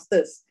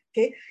taskmasters.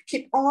 Okay,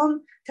 keep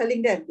on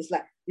telling them, it's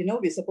like, you know,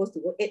 we're supposed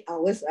to work 8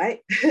 hours, right?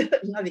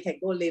 Now we can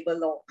go labor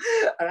law,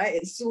 all right,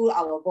 and sue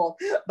our boss.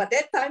 But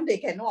that time they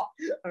cannot,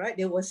 all right?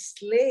 They were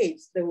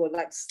slaves. They were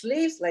like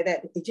slaves like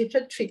that. The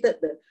Egyptians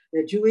treated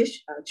the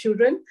Jewish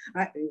children,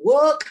 right? They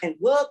work and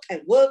work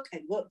and work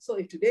and work. So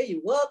if today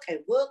you work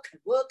and work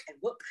and work and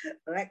work,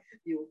 all right,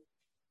 you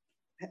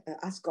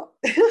ask God,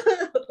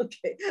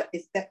 okay,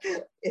 is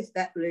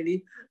that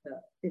really,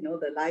 you know,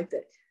 the life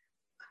that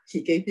he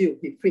gave you,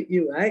 he freed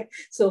you, right?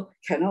 So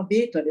cannot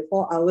be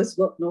 24 hours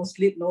work, no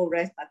sleep, no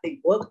rest,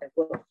 nothing, work and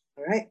work,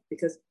 all right?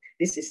 Because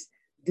this is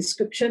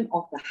description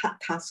of the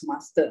hard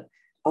taskmaster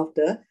of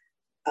the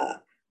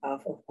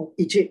of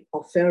Egypt,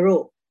 of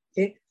Pharaoh,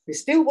 okay? We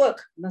still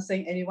work. I'm not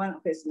saying anyone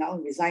of us now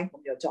resign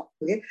from your job,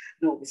 okay?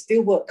 No, we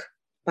still work,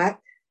 but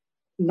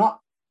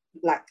not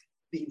like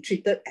being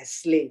treated as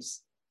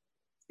slaves.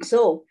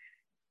 So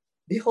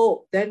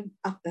behold, then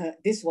after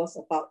this was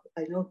about,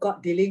 you know,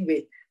 God dealing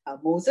with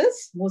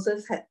Moses.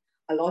 Moses had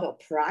a lot of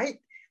pride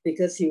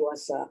because he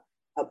was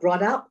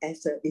brought up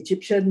as an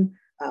Egyptian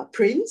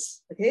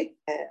prince, okay,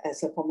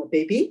 from a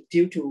baby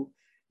due to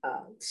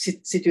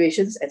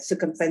situations and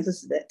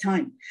circumstances at that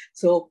time.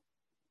 So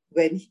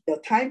when the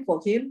time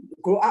for him to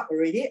grow up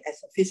already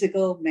as a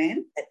physical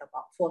man at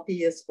about 40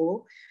 years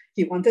old,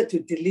 he wanted to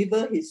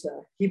deliver his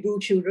Hebrew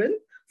children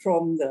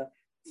from the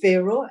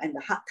Pharaoh and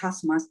the hard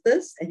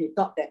taskmasters, and he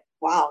thought that,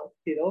 wow,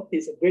 you know,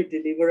 he's a great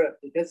deliverer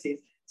because he's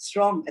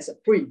strong as a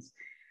prince.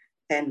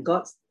 And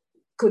God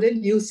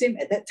couldn't use him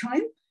at that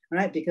time,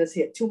 right? Because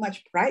he had too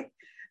much pride.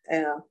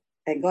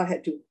 And God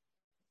had to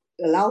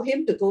allow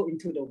him to go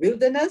into the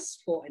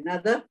wilderness for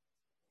another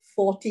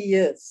 40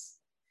 years,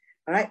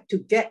 all right, to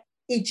get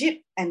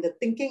Egypt and the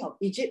thinking of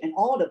Egypt and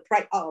all the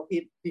pride out of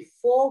him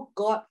before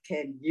God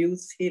can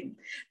use him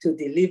to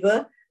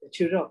deliver the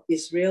children of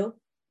Israel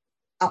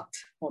out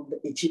from the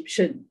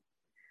Egyptian.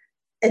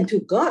 And to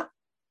God,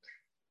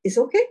 it's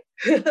okay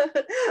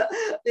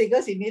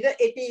because he needed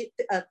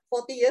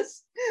 40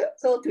 years.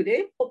 So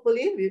today,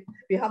 hopefully,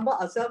 we humble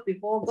ourselves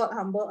before God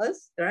humble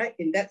us, right?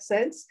 In that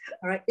sense,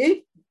 all right?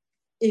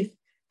 If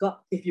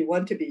you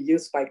want to be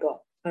used by God,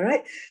 all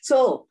right?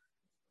 So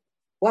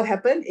what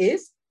happened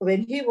is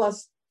when he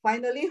was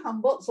finally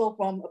humbled, so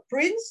from a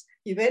prince,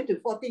 he went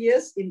to 40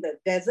 years in the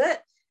desert,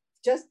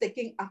 just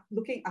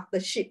looking after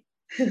sheep,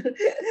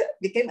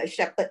 became a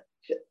shepherd,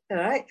 all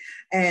right?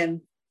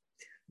 And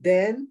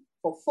then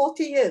for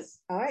 40 years,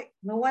 all right?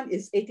 No one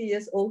is 80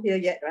 years old here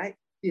yet, right?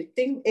 You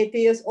think 80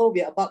 years old,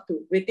 we're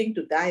waiting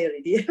to die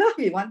already.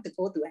 We want to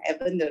go to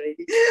heaven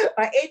already.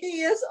 But 80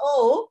 years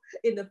old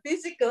in the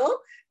physical,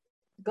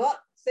 God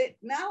said,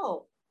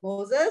 now,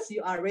 Moses,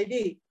 you are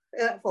ready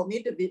for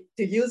me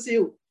to use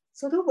you.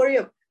 So don't worry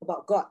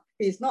about God.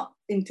 He's not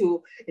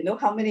into, you know,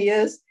 how many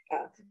years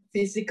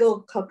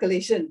physical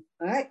calculation,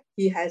 all right?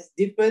 He has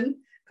different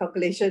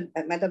calculation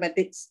and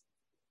mathematics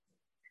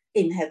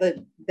in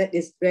heaven. That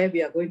is where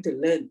we are going to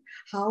learn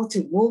how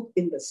to move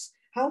in this,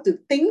 how to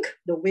think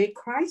the way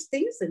Christ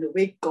thinks and the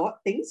way God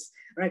thinks,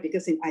 right?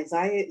 Because in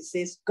Isaiah, it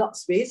says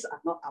God's ways are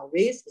not our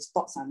ways, his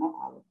thoughts are not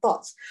our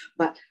thoughts.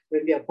 But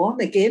when we are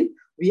born again,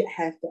 we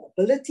have the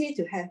ability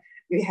to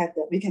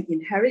we can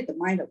inherit the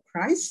mind of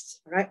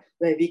Christ, right?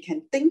 Where we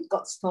can think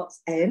God's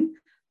thoughts and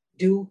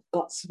do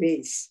God's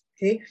ways,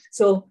 okay?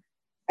 So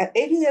at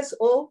 80 years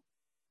old,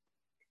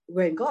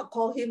 when God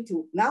called him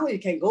to, now you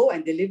can go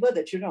and deliver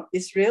the children of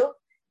Israel,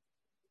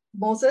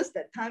 Moses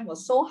that time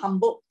was so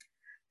humbled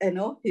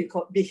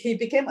he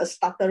became a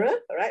stutterer,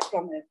 right?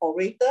 From an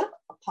orator,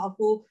 a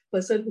powerful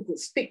person who could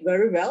speak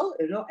very well,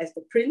 as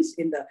the prince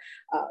in the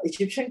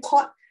Egyptian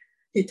court.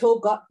 He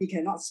told God he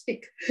cannot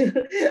speak.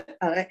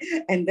 All right.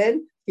 And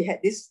then he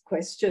had this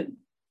question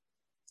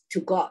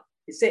to God.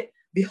 He said,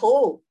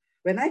 behold,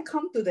 when I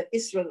come to the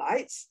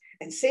Israelites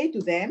and say to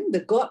them,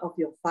 the God of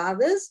your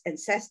fathers,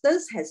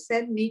 ancestors has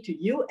sent me to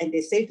you, and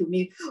they say to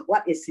me,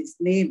 what is his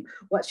name?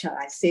 What shall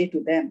I say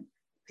to them?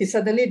 He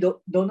suddenly don't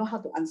know how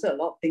to answer a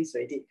lot of things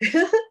already.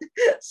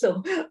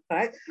 So,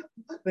 right,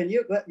 when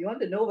you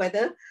want to know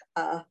whether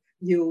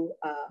you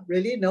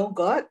really know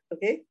God,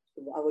 okay,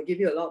 I will give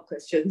you a lot of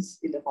questions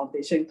in the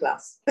foundation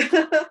class.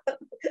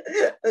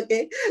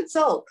 Okay,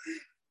 so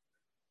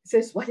it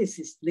says, what is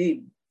his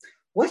name?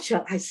 What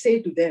shall I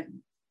say to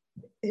them?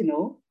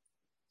 And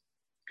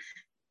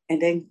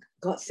then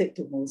God said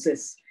to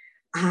Moses,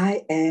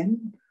 I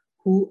am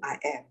who I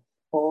am.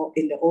 Or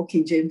in the Old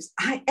King James,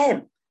 I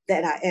am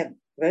that I am.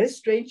 Very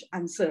strange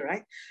answer,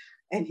 right?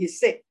 And he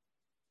said,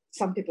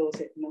 some people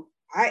say,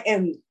 I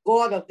am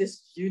God of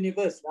this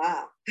universe.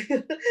 I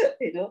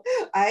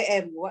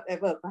am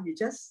whatever. But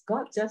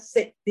God just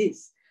said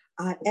this.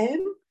 I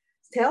am,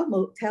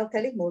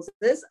 telling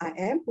Moses, I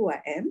am who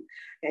I am.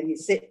 And he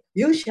said,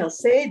 you shall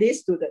say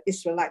this to the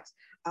Israelites.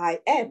 I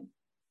am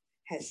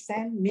has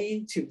sent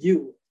me to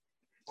you.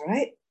 All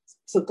right.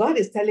 So God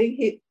is telling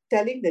the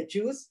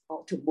Jews,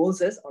 or to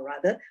Moses, or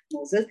rather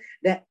Moses,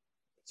 that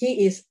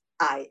he is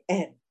I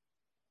am.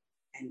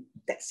 And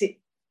that's it.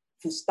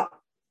 Full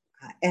stop.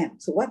 I am.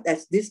 So what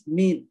does this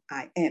mean?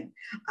 I am.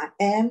 I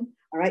am,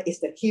 all right, is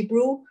the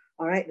Hebrew,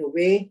 all right, the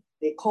way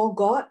they call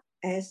God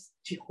as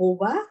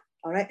Jehovah,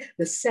 all right,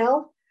 the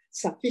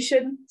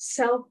self-sufficient,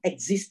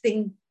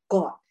 self-existing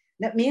God.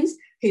 That means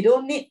he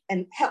don't need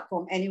help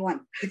from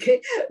anyone,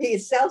 okay? He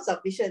is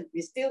self-sufficient.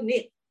 We still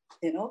need,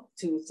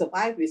 to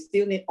survive, we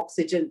still need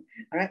oxygen,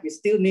 all right? We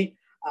still need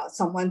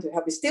someone to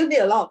help. We still need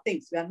a lot of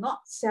things. We are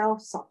not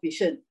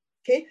self-sufficient,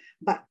 okay?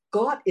 But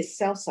God is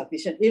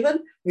self-sufficient.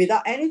 Even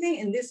without anything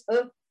in this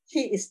earth,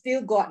 he is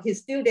still God. He's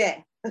still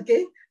there,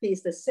 okay? He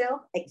is the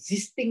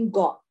self-existing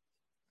God,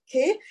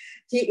 okay?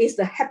 He is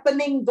the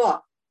happening God.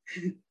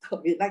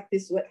 We like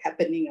this word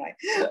happening, right?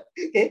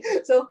 Okay,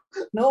 so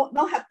no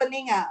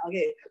happening.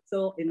 Okay,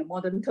 so in the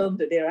modern term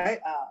today, right?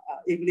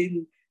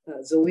 Evelyn,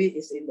 Zoe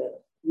is in the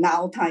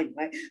now time,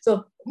 right?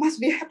 So must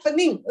be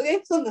happening.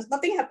 Okay, so there's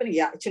nothing happening.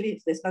 Yeah, actually,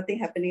 if there's nothing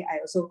happening, I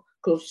also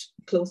close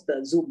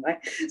the Zoom,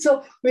 right?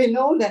 So we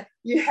know that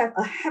you have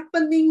a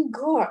happening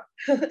God.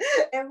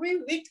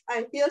 Every week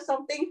I hear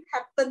something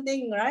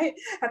happening, right?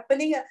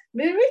 Happening,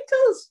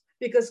 miracles.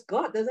 Because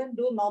God doesn't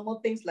do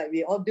normal things like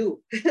we all do.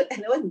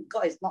 And when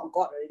God is not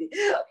God already,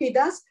 he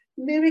does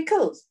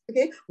miracles,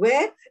 okay?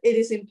 Where it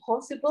is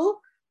impossible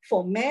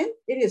for man,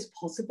 it is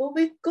possible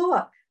with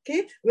God,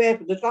 okay? Where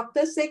the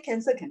doctors say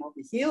cancer cannot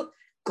be healed,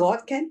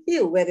 God can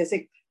heal. Where they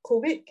say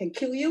COVID can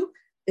kill you,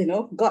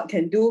 God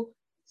can do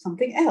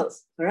something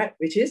else, all right?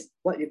 Which is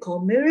what you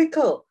call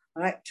miracle,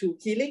 all right? Through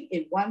healing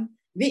in 1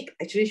 week,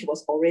 actually she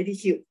was already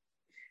healed.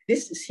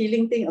 This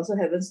healing thing also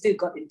haven't still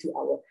got into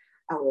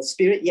our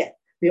spirit yet.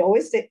 We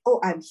always say, oh,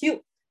 I'm healed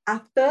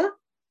after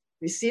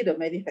we see the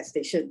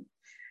manifestation.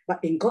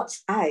 But in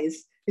God's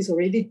eyes, he's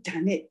already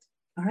done it,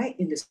 all right,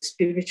 in the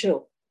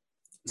spiritual.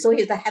 So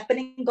he's the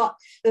happening God.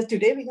 So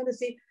today we're going to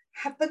see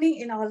happening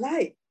in our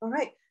life, all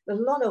right? A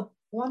lot of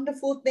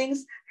wonderful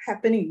things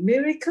happening,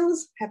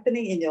 miracles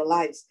happening in your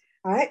lives,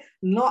 all right?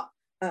 Not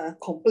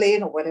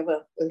complain or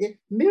whatever, okay?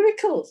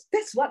 Miracles,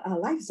 that's what our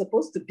life is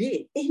supposed to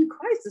be in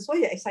Christ. That's why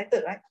you're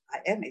excited, right? I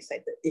am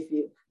excited if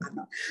you are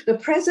not. The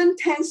present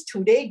tense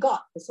today God,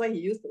 that's why he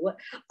used the word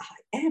I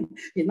am,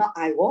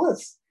 I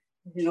was.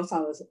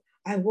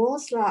 I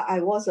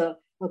was a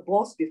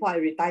boss before I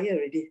retired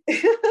already.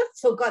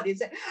 So God is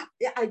saying,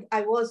 yeah,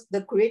 I was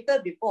the creator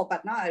before,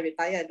 but now I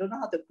retire. I don't know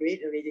how to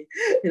create already.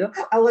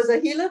 I was a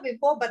healer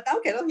before, but now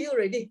cannot heal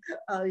already.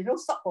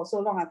 Stop for so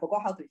long, I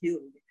forgot how to heal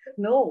already.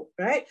 No,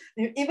 right?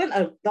 Even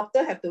a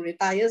doctor have to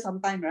retire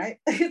sometime, right?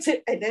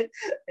 And then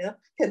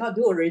cannot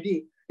do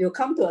already. You'll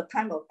come to a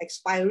time of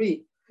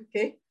expiry,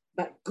 okay?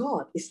 But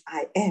God is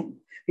I am.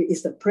 He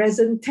is the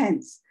present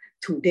tense.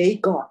 Today,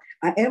 God,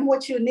 I am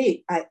what you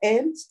need. I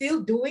am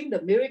still doing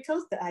the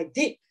miracles that I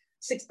did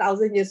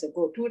 6,000 years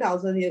ago,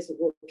 2,000 years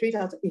ago,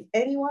 3,000. If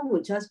anyone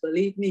would just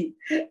believe me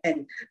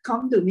and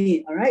come to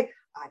me, all right,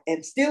 I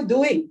am still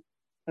doing.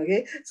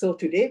 Okay, so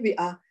today we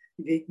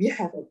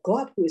have a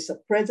God who is a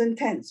present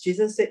tense.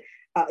 Jesus said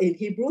in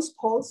Hebrews,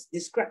 Paul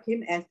described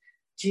him as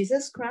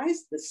Jesus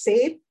Christ, the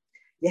same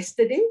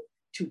yesterday,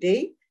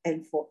 today,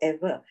 and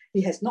forever.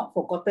 He has not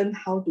forgotten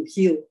how to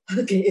heal.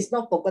 Okay, he's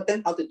not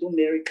forgotten how to do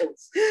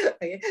miracles.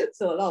 Okay,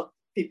 so a lot of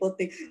people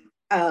think,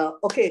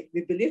 okay,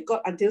 we believe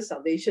God until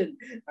salvation.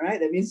 All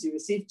right, that means you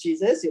receive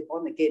Jesus, you're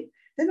born again.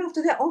 Then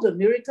after that, all the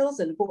miracles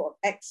in the book of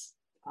Acts,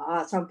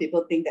 some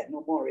people think that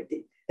no more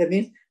already. That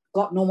means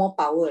God no more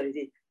power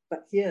already.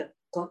 But here,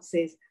 God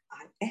says,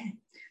 I am.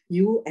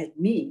 You and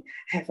me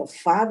have a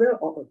Father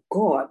or a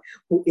God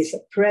who is a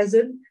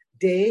present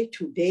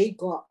day-to-day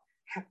God,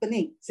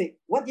 happening. Say,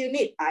 what do you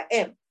need? I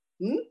am.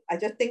 I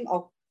just think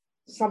of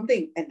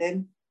something, and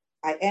then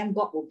I am,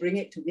 God will bring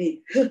it to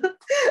me.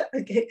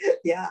 Okay,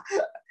 yeah.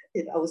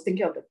 I was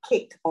thinking of the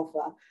cake of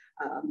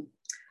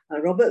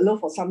Robert Lowe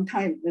for some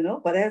time,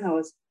 but then I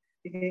was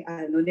thinking,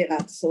 I no need,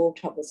 that's so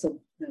troublesome,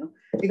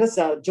 because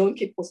Joan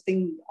keep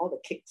posting all the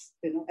cakes,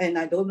 and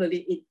I don't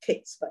really eat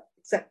cakes, but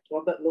except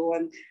Robert Lowe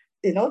one,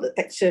 the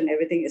texture and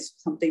everything is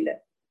something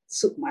that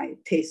suit my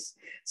taste.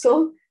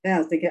 So then I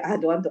was thinking, I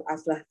don't want to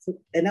ask that.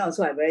 And then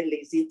also I'm very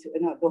lazy to, I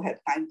don't have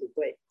time to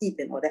go and eat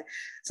and all that.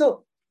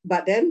 So,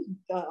 but then,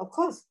 of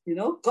course,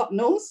 God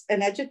knows,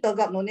 and I actually told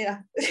God, no need.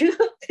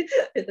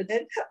 And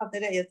then after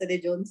that, yesterday,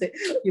 Joan said,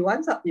 you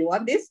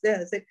want this?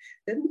 Then I said,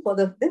 then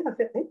I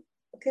felt,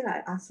 okay,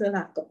 I asked her,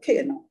 got cake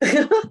or not?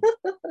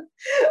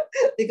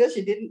 Because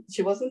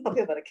she wasn't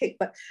talking about the cake,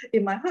 but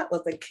in my heart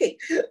was the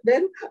cake.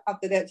 Then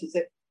after that, she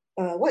said,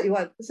 what you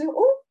want? I said,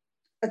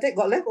 I think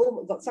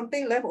got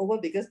something left over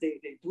because they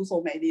do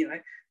so many,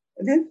 right?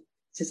 And then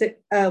she said,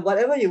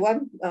 whatever you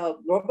want,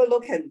 Robert Lowe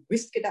can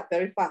whisk it up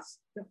very fast.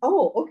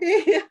 Oh,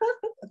 okay.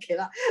 Okay.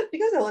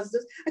 Because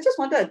I just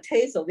wanted a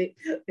taste of it,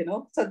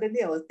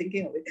 Suddenly I was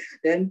thinking of it.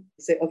 Then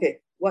he said, okay,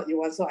 what you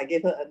want? So I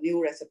gave her a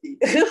new recipe.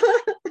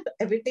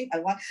 Everything I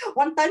want.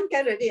 One time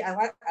can already. I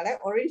like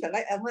orange, I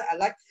like almond, I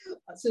like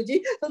suji.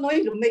 So no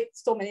need to make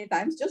so many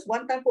times. Just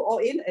one time put all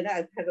in, and then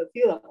I have a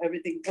feel of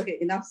everything. Okay,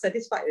 enough,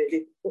 satisfied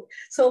already.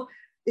 So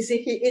you see,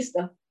 he is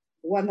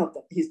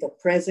he's the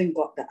present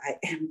God, the I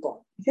am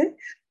God. Okay,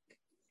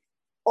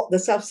 the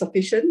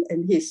self-sufficient,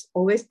 and he's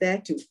always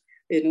there to,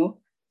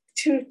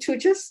 to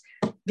just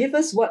give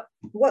us what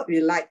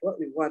we like, what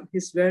we want.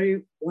 He's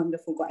very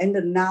wonderful God, and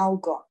the now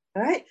God,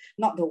 right?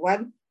 Not the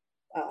one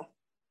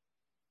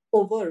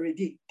over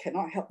already,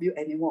 cannot help you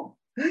anymore.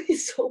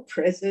 He's so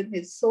present,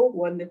 he's so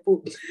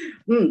wonderful.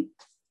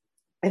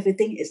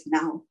 Everything is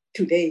now.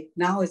 Today,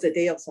 now is the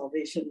day of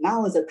salvation.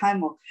 Now is the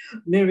time of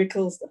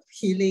miracles, of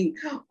healing,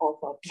 of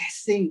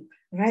blessing,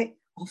 right?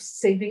 Of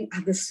saving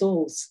other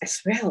souls as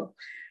well.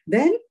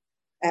 Then,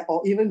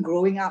 or even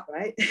growing up,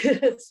 right?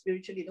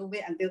 Spiritually, don't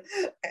wait until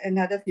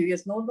another few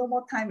years. No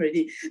more time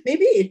already.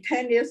 Maybe if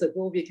 10 years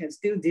ago, we can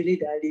still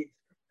dilly-dally,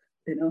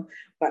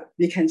 but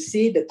we can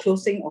see the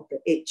closing of the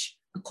age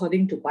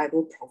according to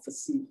Bible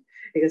prophecy,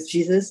 because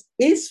Jesus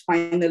is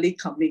finally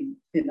coming,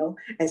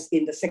 as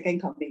in the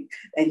second coming,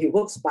 and he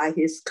works by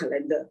his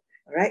calendar,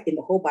 right? In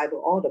the whole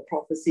Bible, all the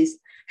prophecies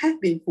have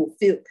been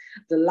fulfilled.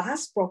 The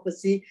last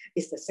prophecy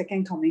is the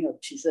second coming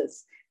of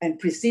Jesus, and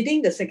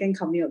preceding the second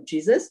coming of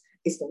Jesus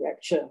is the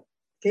rapture,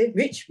 okay,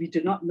 which we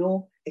do not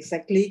know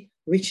exactly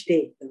which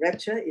day. The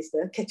rapture is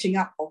the catching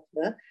up of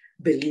the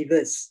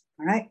believers,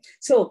 all right?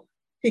 So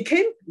he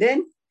came,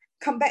 then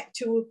come back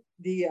to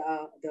the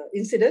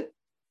incident,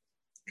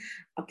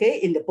 okay,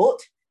 in the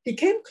boat. He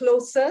came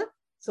closer.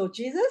 So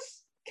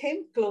Jesus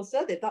came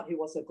closer. They thought he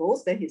was a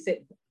ghost. Then he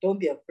said, don't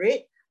be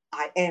afraid.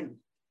 I am.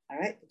 All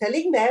right.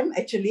 Telling them,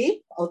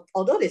 actually,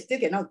 although they still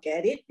cannot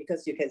get it,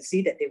 because you can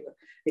see that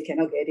they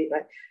cannot get it,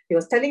 right? He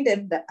was telling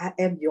them that I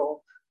am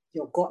your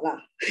God.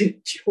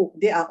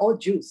 They are all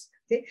Jews.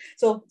 Okay.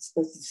 So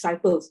the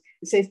disciples,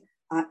 he says,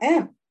 I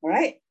am. All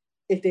right.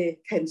 If they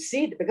can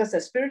see it, because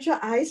their spiritual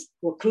eyes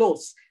were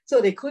closed.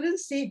 So they couldn't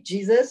see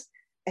Jesus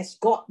as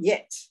God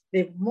yet.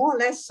 They more or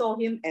less saw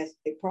him as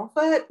a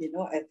prophet,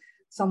 as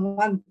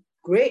someone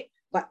great,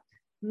 but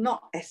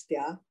not as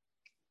their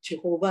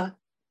Jehovah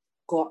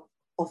God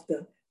of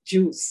the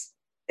Jews.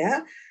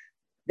 Yeah.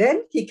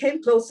 Then he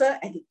came closer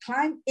and he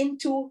climbed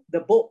into the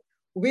boat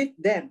with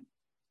them.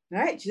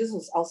 Right? Jesus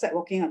was outside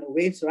walking on the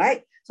waves,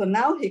 right? So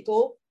now he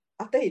go,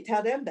 after he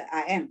tell them that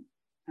I am,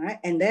 all right,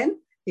 and then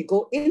he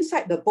go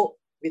inside the boat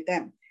with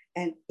them.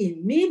 And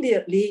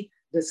immediately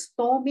the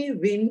stormy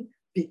wind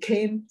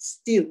became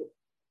still.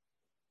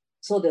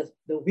 So the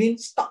wind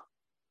stopped.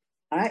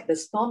 All right, the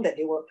storm that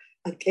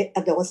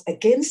that was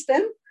against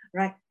them,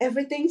 right?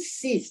 Everything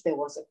ceased. There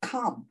was a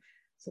calm.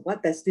 So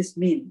what does this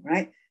mean,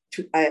 right?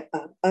 To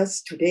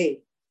us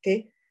today,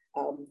 okay?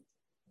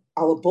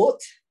 Our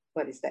boat,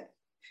 what is that?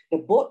 The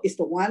boat is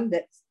the one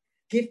that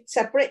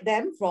separate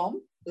them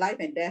from life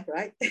and death,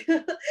 right?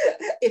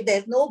 If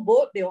there's no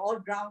boat, they'll all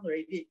drown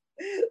already.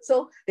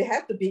 So they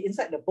have to be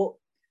inside the boat,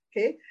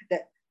 okay?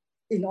 That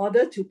in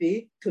order to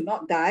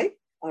not die,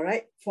 all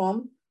right,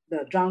 from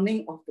the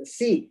drowning of the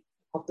sea,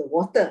 of the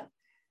water.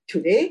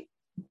 Today,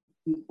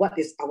 what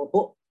is our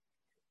boat?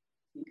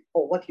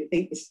 Or what you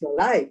think is your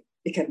life?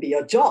 It can be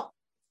your job.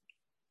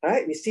 All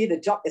right, we see the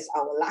job as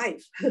our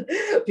life.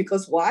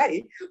 Because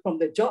why? From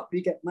the job,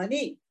 we get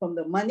money. From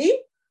the money,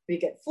 we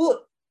get food.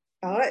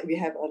 All right, we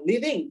have a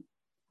living.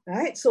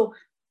 Right? So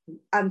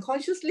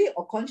unconsciously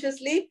or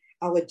consciously,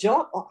 our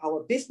job or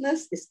our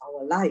business is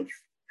our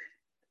life.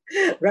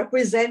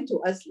 Represent to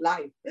us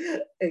life.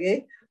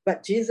 Okay,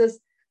 but Jesus,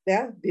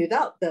 there,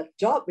 without the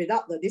job,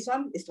 without this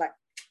one, it's like,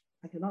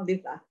 I cannot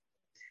live that.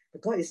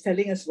 But God is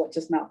telling us what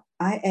just now?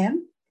 I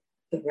am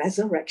the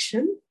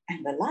resurrection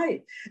and the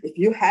life. If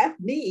you have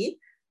me,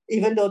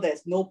 even though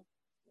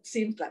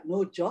seems like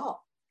no job,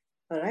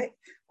 all right,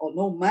 or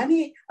no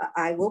money,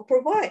 I will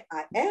provide.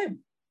 I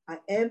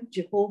am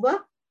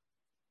Jehovah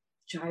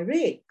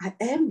Jireh. I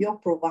am your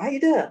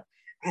provider.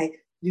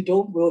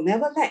 Will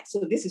never lack.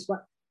 So this is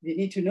what we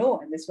need to know,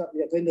 and that's what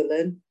we are going to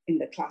learn in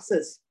the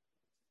classes.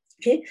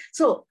 Okay,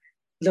 so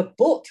the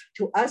boat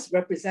to us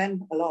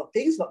represent a lot of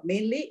things, but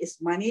mainly is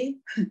money.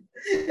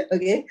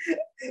 Okay,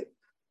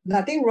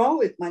 nothing wrong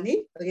with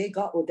money. Okay,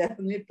 God will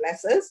definitely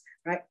bless us,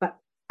 right? But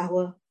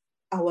our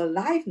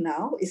life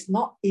now is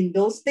not in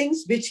those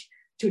things which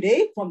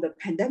today, from the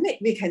pandemic,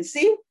 we can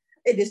see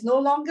it is no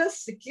longer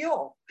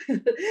secure,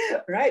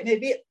 right?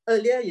 Maybe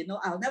earlier,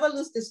 I'll never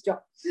lose this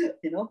job,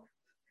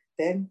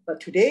 but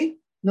today,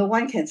 no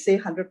one can say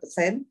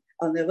 100%,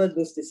 I'll never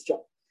lose this job.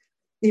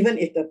 Even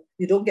if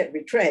you don't get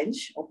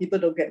retrenched, or people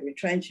don't get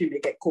retrenched, you may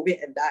get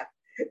COVID and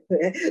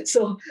die.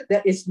 So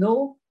there is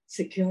no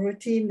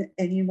security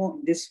anymore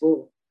in this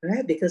world,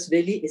 right? Because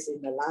really it's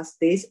in the last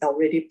days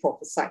already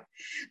prophesied.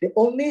 The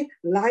only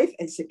life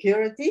and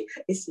security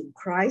is in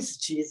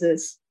Christ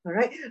Jesus, all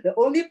right? The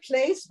only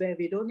place where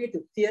we don't need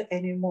to fear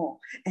anymore,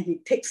 and he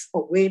takes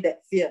away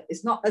that fear.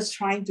 It's not us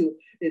trying to,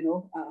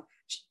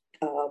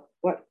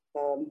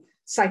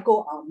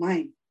 cycle our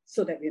mind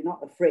so that we're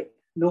not afraid.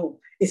 No,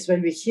 it's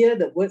when we hear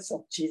the words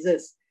of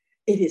Jesus,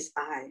 it is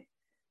I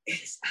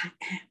am.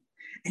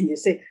 And you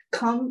say,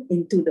 come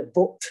into the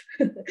boat.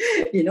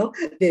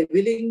 They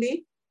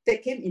willingly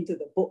take him into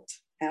the boat,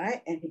 all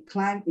right? And he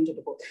climbed into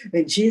the boat.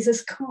 When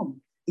Jesus comes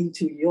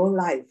into your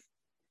life,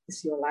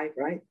 it's your life,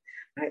 right?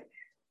 Right?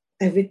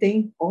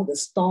 Everything, all the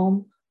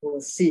storm will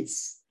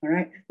cease, all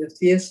right? The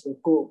fears will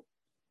go.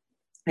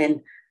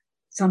 And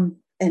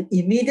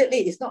immediately,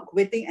 it's not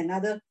waiting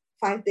another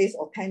 5 days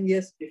or 10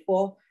 years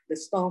before the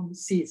storm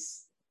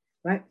cease,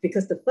 right?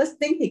 Because the first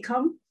thing he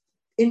come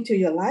into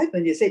your life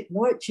when you say,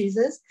 Lord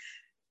Jesus,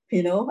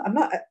 I'm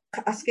not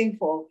asking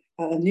for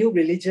a new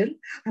religion.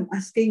 I'm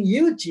asking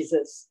you,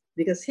 Jesus,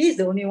 because he's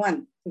the only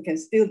one who can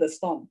still the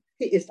storm.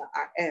 He is the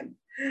I am.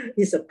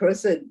 He's a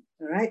person,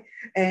 all right?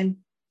 And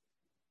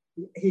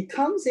he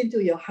comes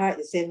into your heart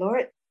and say,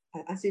 Lord,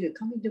 I ask you to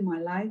come into my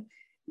life,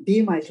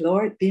 be my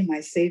Lord, be my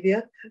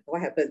Savior.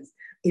 What happens?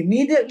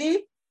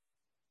 Immediately,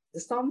 the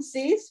storm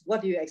ceases.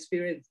 What do you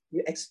experience?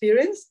 You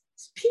experience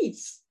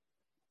peace,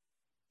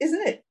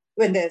 isn't it?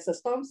 When there's a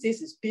storm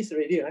ceases, it's peace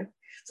already, right?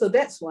 So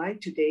that's why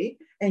today,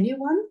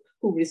 anyone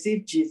who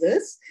received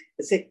Jesus,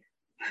 they say,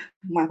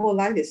 my whole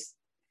life is,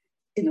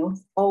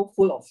 all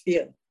full of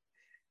fear.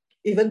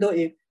 Even though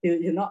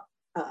you're not,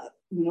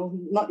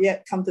 not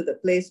yet come to the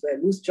place where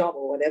lose job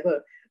or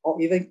whatever,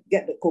 or even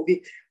get the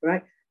COVID,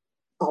 right?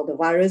 Or the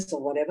virus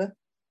or whatever,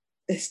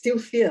 there's still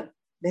fear.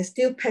 There's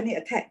still panic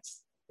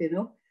attacks,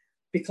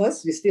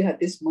 because we still have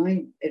this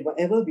mind, and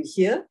whatever we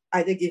hear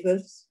either give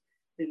us,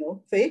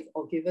 faith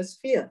or give us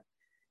fear.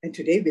 And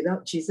today,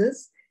 without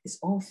Jesus, it's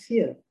all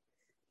fear,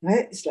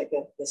 right? It's like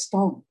the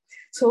storm.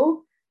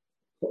 So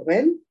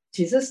when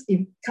Jesus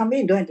come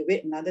in, don't have to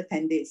wait another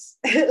 10 days,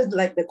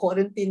 like the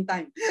quarantine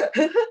time.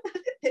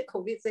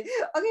 COVID say,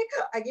 okay,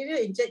 I give you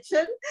an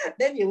injection,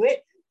 then you wait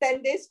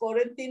 10 days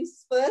quarantine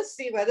first,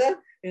 see whether,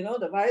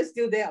 the virus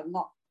still there or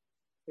not.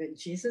 When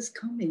Jesus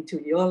come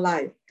into your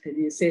life and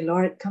you say,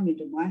 Lord, come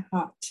into my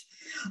heart,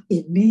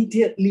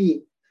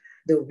 immediately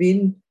the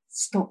wind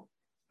stop,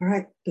 all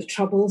right? The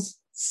troubles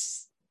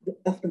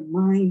of the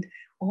mind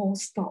all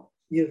stop.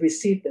 You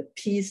receive the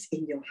peace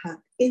in your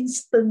heart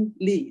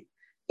instantly.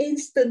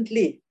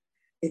 Instantly.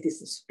 It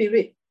is a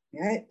spirit,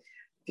 right?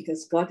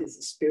 Because God is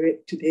a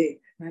spirit today,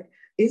 right?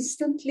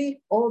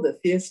 Instantly, all the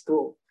fears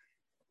go.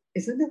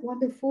 Isn't that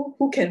wonderful?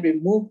 Who can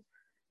remove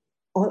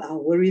all our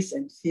worries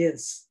and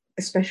fears,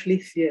 especially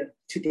fear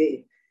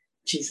today?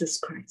 Jesus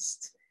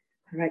Christ,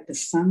 all right? The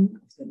Son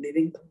of the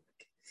living God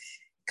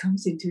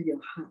comes into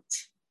your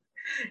heart,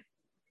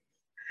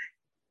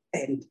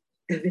 and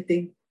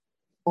everything,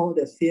 all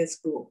the fears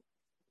go.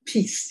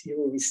 Peace you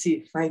will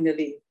receive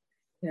finally,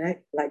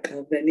 right? Like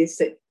Bernie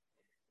said,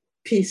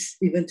 peace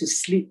even to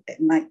sleep at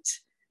night.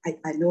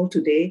 I know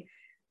today,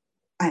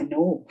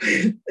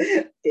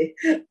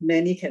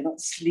 many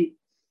cannot sleep.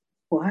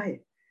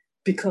 Why?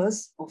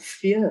 Because of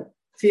fear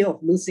of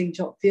losing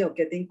job, fear of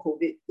getting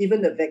COVID.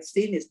 Even the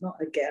vaccine is not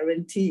a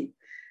guarantee,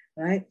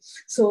 right?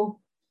 So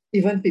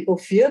even people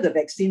fear the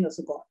vaccine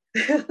also got.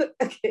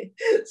 Okay,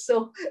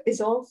 so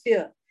it's all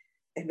fear.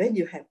 And when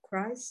you have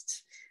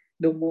Christ,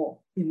 no more.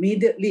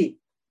 Immediately,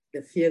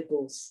 the fear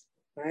goes,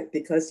 right?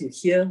 Because you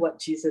hear what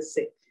Jesus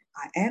said.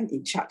 I am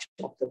in charge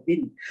of the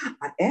wind.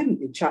 I am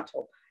in charge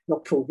of your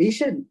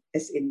provision,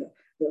 as in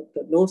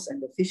the loaves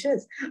and the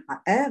fishes. I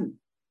am,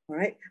 all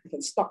right? I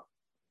can stop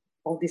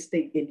all these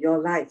things in your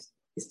life.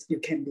 You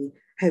can be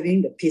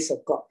having the peace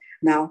of God.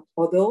 Now,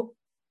 although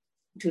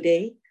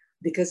today,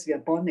 because we are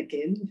born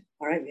again,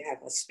 all right, we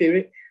have a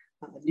spirit,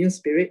 a new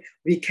spirit,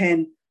 we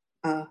can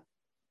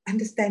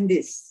understand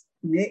this.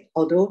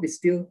 Although we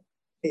still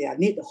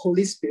need the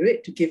Holy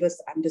Spirit to give us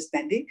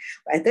understanding.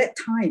 But at that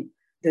time,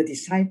 the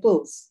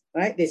disciples,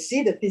 right, they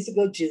see the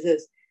physical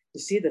Jesus. You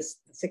see the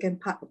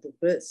second part of the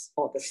verse,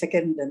 or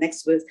the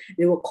next verse,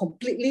 they were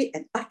completely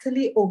and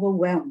utterly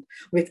overwhelmed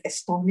with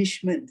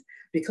astonishment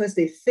because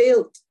they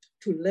failed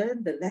to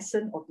learn the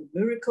lesson of the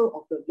miracle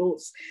of the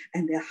loaves,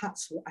 and their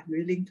hearts were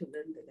unwilling to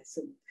learn the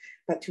lesson.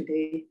 But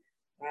today,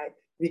 right,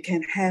 we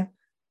can have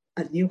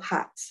a new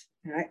heart,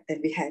 right?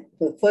 And we had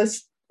the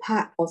first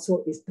part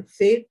also is the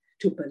faith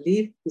to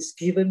believe is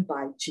given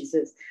by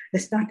Jesus.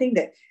 There's nothing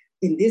that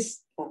in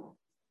this,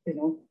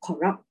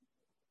 corrupt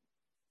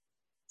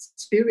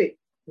spirit,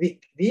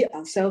 we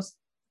ourselves,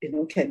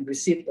 can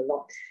receive the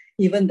Lord.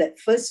 Even that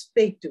first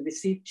faith to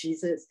receive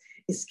Jesus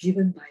is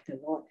given by the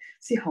Lord.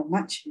 See how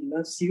much He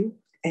loves you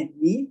and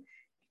me.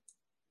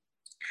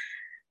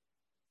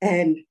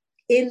 And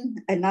in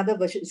another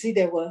version, see,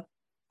 there were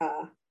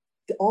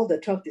all the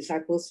 12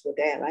 disciples were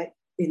there, right,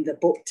 in the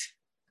boat.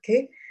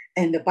 Okay,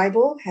 and the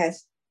Bible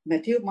has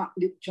Matthew, Mark,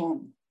 Luke,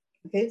 John.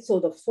 Okay, so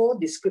the four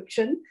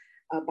description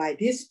by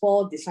these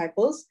four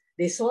disciples,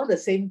 they saw the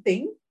same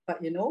thing,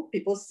 but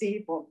people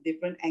see from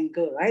different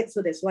angle, right?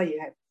 So that's why you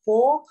have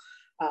four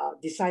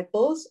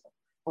disciples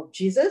of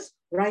Jesus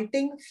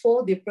writing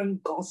four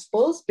different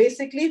gospels.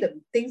 Basically, the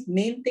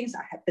main things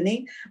are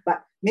happening,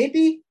 but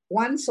maybe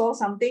one saw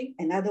something,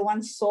 another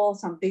one saw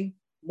something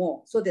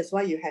more. So that's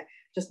why you had,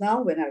 just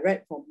now when I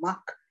read from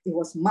Mark, it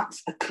was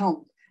Mark's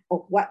account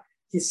of what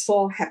he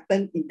saw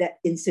happen in that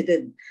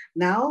incident.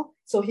 Now,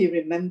 so he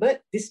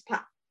remembered this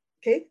part.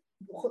 Okay,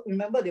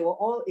 remember they were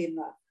all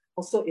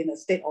also in a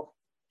state of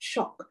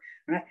shock,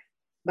 right?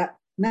 But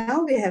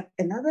now we have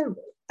another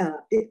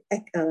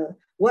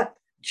what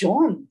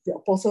John the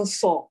apostle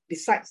saw,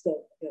 besides the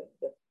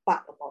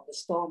part about the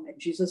storm and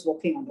Jesus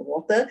walking on the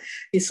water.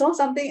 He saw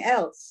something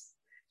else,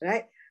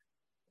 right?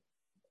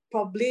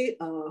 Probably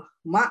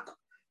Mark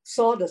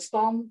saw the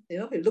storm, he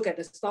looked at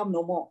the storm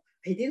no more.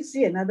 He didn't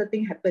see another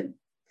thing happen,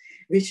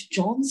 which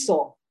John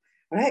saw,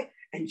 right?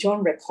 And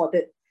John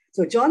recorded.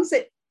 So John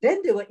said,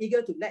 then they were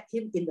eager to let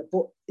him in the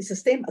boat. It's the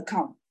same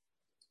account.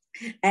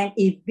 And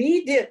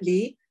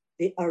immediately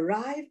they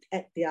arrived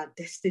at their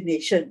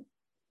destination.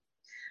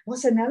 It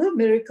was another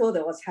miracle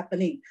that was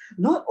happening.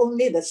 Not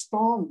only the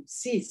storm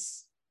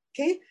ceased,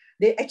 okay,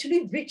 they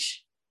actually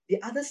reached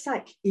the other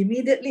side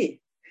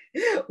immediately,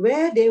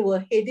 where they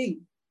were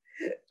heading,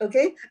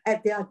 okay,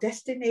 at their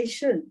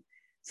destination.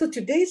 So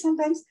today,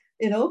 sometimes,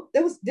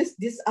 there was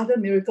this other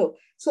miracle.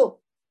 So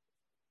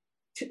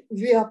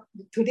we are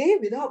today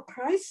without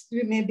Christ,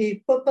 we may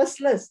be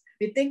purposeless.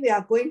 We think we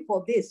are going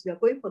for this, we are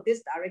going for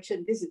this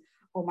direction. This is,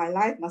 oh, my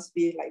life must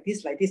be like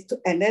this.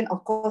 And then,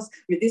 of course,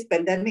 with this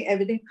pandemic,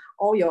 everything,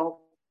 all your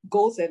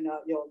goals and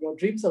your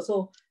dreams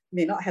also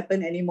may not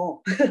happen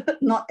anymore,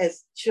 not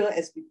as sure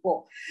as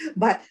before.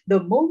 But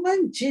the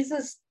moment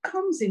Jesus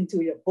comes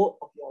into your boat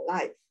of your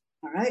life,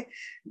 all right,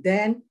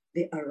 then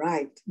they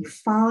arrived. You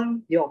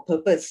found your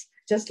purpose,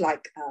 just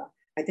like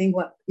I think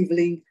what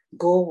Evelyn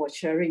Goh was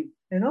sharing.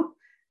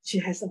 She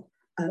has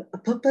a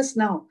purpose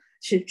now.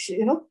 She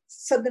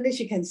suddenly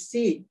she can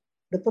see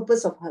the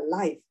purpose of her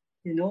life.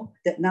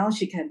 That now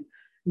she can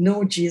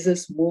know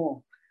Jesus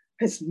more,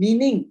 has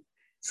meaning.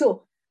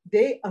 So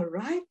they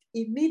arrived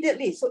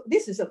immediately. So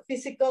this is a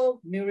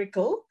physical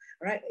miracle,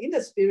 right? In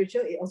the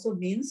spiritual, it also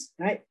means,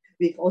 right,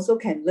 we also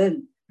can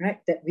learn, right,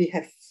 that we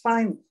have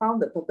found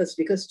the purpose,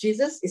 because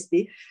Jesus is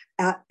the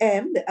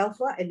M, the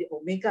Alpha and the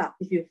Omega.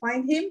 If you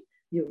find him,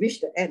 you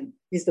reach the end.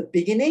 He's the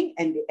beginning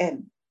and the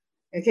end.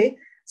 Okay,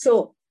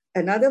 so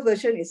another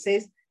version, it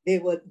says they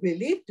were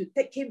relieved to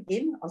take him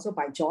in, also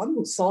by John,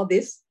 who saw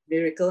this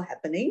miracle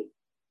happening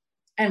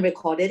and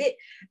recorded it.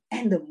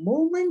 And the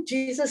moment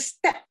Jesus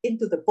stepped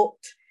into the boat,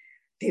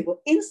 they were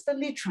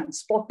instantly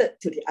transported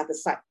to the other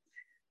side.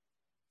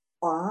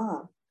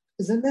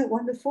 Isn't that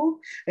wonderful?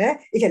 Yeah,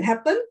 it can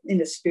happen in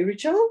the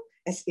spiritual,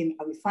 as in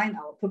we find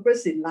our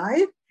purpose in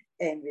life,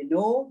 and we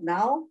know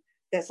now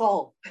that's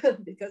all,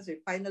 because we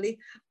finally,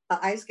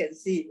 our eyes can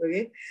see,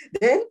 okay?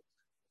 Then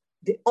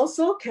there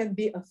also can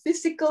be a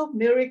physical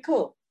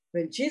miracle.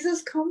 When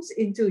Jesus comes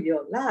into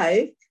your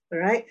life,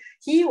 right,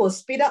 he will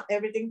speed up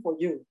everything for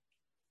you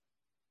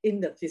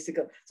in the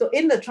physical. So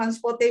in the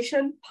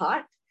transportation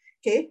part,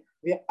 okay,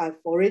 I've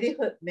already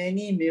heard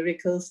many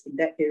miracles in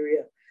that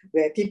area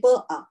where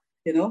people are,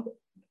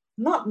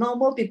 not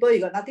normal people.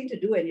 You got nothing to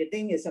do and you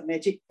think it's a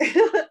magic.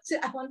 So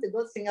I want to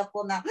go to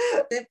Singapore now.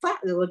 That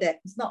part of that,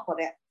 it's not for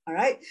that, all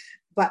right?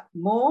 But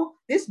more,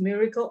 this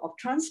miracle of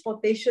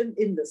transportation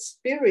in the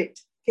spirit,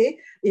 okay,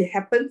 it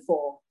happened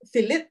for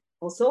Philip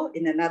also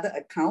in another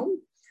account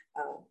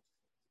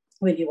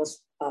when he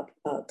was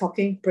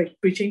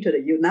preaching to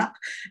the eunuch.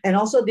 And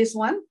also this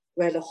one,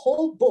 where the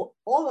whole boat,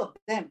 all of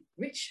them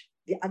reached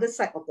the other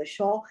side of the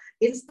shore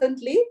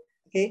instantly,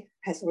 okay,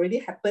 has already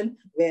happened,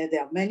 where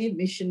there are many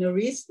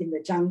missionaries in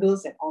the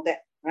jungles and all that,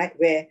 right,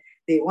 where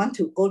they want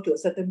to go to a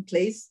certain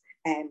place,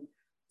 and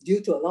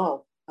due to a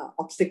lot of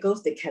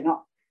obstacles, they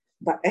cannot.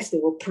 But as they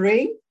were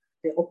praying,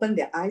 they opened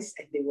their eyes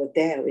and they were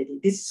there already.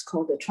 This is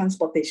called the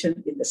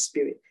transportation in the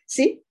spirit.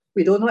 See,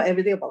 we don't know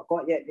everything about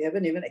God yet. We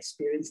haven't even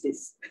experienced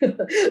this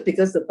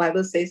because the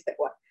Bible says that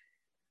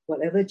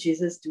whatever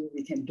Jesus do,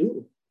 we can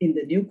do in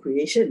the new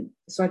creation.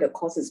 That's why the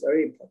course is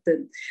very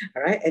important.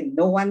 All right. And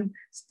no one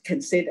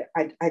can say that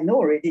I know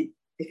already.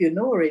 If you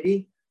know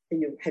already,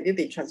 and have you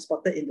been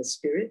transported in the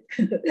spirit?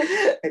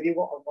 Have you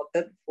walked on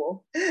water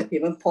before?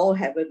 Even Paul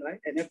haven't, right?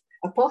 And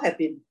Paul had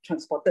been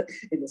transported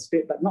in the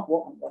spirit, but not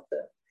walk on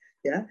water.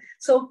 Yeah.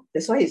 So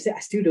that's why he said,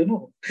 I still don't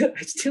know.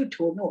 I still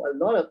don't know. A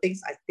lot of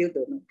things I still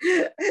don't know.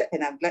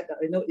 And I'm glad that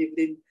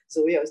Evelyn,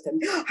 Zoe was telling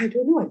me, I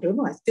don't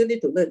know. I still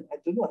need to learn. I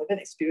don't know. I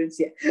haven't experienced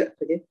yet.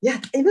 Okay.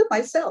 Yeah, even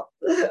myself,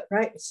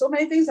 right? So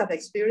many things I've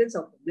experienced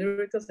of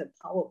miracles and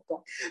power of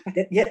God.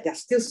 But yet there's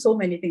still so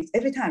many things.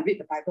 Every time I read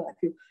the Bible, I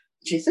feel,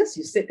 Jesus,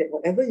 you said that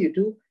whatever you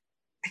do,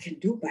 I can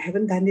do, but I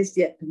haven't done this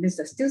yet. That means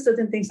there's still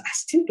certain things I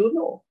still don't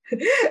know.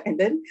 And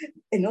then,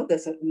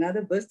 there's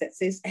another verse that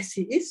says, as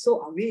he is,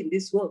 so are we in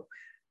this world.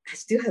 I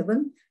still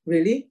haven't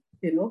really,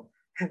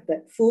 have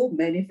that full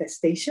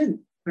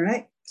manifestation. All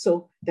right.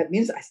 So that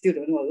means I still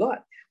don't know a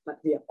lot, but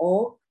we are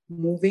all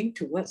moving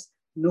towards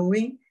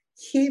knowing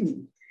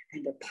him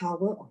and the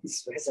power of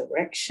his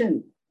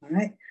resurrection. All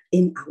right.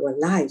 In our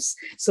lives.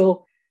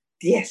 So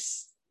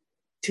yes,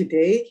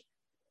 today,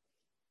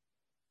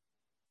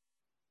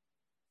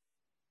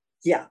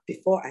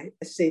 before I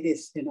say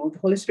this, the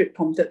Holy Spirit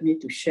prompted me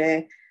to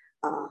share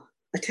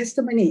a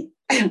testimony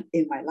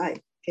in my life,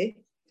 okay,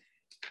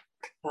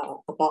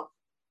 about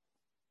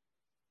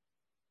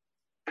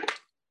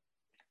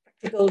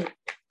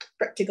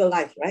practical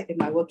life, right, in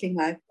my working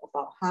life,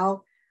 about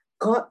how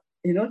God,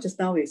 just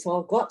now we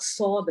saw, God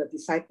saw the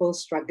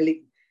disciples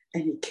struggling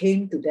and he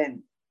came to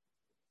them.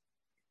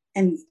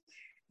 And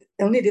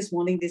only this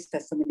morning, this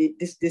testimony,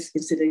 this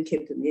incident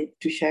came to me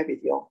to share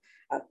with you all.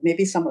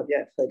 Maybe some of you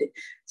have heard it.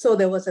 So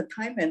there was a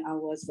time when I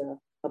was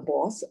a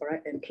boss, all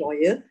right,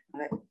 employer,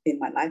 right, in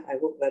my life. I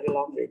worked very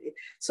long already.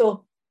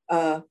 So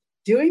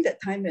during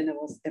that time when I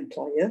was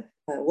employer,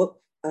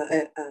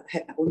 I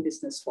had my own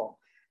business for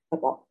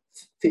about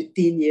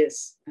 15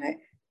 years. Right?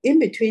 In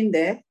between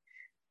there,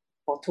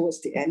 or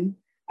towards the end,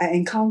 I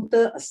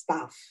encountered a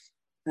staff.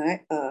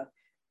 Right?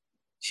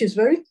 She's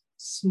very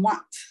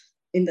smart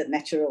in the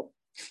natural,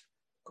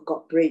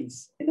 got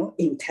brains,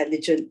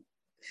 intelligent.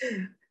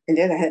 And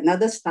then I had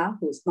another staff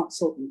who was not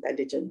so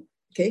intelligent,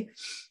 okay?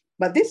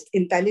 But this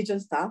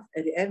intelligent staff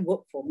at the end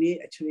worked for me,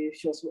 actually,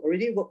 she was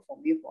already worked for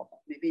me for about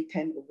maybe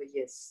 10 over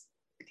years,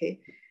 okay?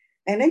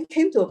 And then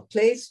came to a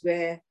place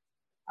where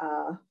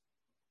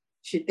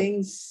she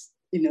thinks,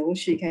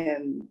 she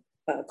can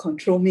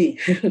control me,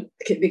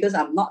 okay, because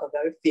I'm not a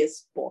very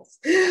fierce boss,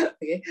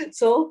 okay?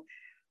 So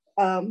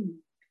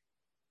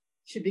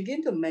she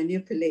began to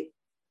manipulate,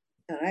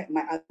 all right,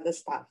 my other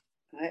staff,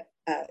 right?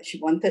 She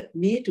wanted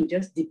me to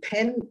just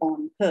depend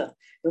on her,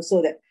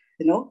 so that,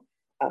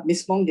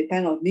 Miss Mong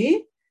depend on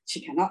me.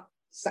 She cannot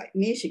cite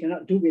me. She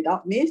cannot do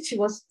without me. She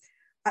was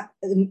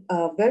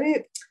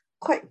very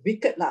quite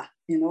wicked,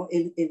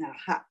 in her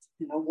heart.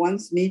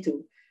 Wants me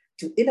to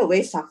in a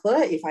way suffer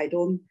if I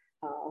don't,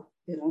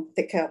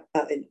 take care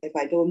of, if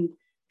I don't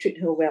treat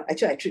her well.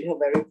 Actually, I treat her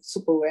very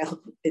super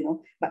well,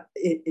 But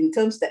in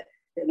terms that,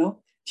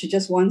 she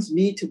just wants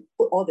me to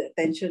put all the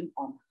attention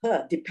on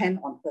her, depend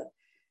on her.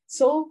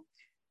 So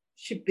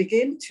she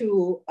began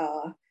to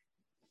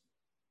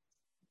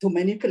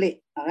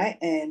manipulate, all right,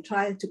 and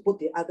try to put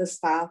the other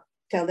staff,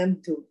 tell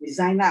them to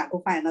resign,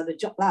 go find another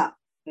job, all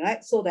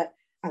right, so that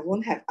I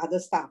won't have other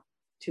staff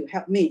to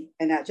help me,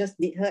 and I just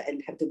need her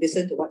and have to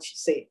listen to what she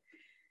say.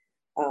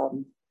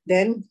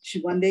 Then she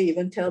one day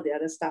even tell the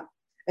other staff,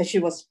 and she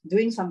was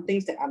doing some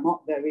things that are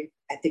not very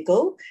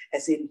ethical,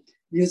 as in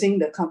using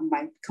the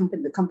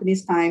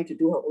company's time to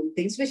do her own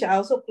things, which I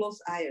also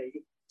close eye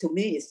already. To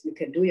me, is you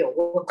can do your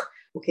work,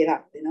 okay,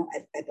 at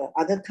the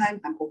other time,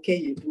 I'm okay,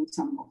 you do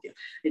some of your,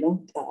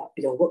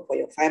 your work for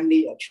your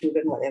family, your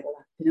children, whatever,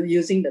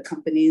 using the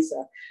company's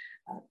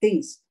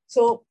things.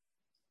 So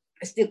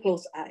I still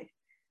close eye.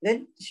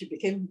 Then she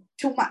became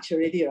too much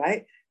already,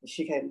 right?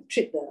 She can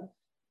treat the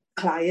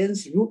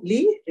clients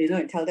rudely,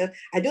 and tell them,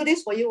 I do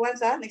this for you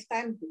once, next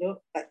time,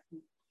 like,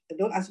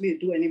 don't ask me to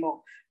do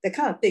anymore. That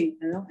kind of thing,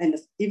 and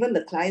even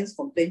the clients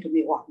complain to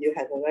me, wow, you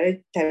have a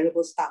very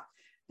terrible staff.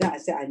 Then I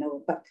said, I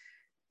know, but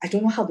I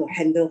don't know how to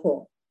handle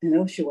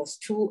her. She was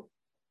too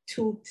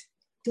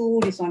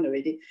this one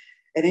already.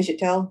 And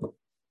then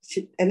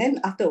and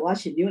then after a while,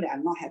 she knew that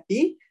I'm not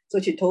happy.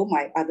 So she told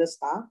my other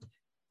staff,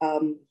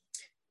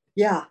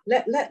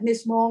 let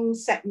Miss Mong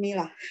sack me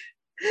lah.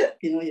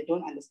 You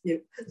don't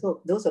understand.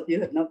 So those of you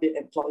who have not been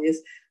employers,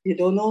 you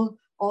don't know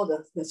all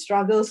the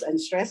struggles and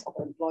stress of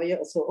employer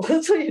also.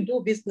 So you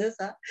do business,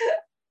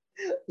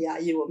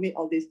 you will meet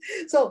all this.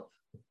 So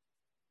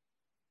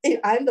if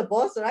I'm the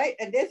boss, right?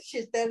 And then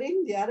she's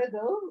telling the other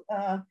girl,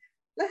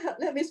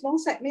 let Miss Mong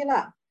sack me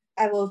lah.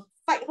 I will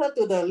fight her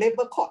to the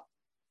labor court.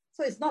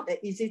 So it's not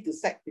that easy to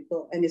sack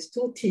people, and it's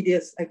too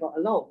tedious. I got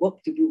a lot of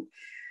work to do.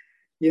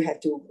 You have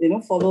to,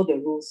 follow the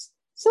rules.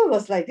 So it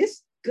was like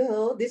this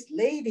girl, this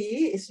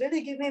lady is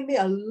really giving me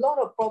a lot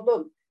of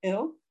problem.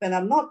 When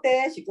I'm not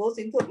there, she goes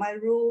into my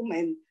room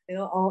and,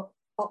 I'll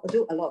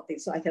do a lot of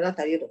things. So I cannot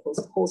tell you the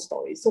whole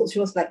story. So she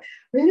was like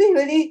really,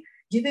 really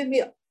giving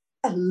me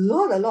a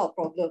lot of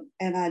problem.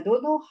 And I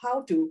don't know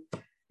how to,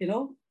 you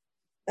know,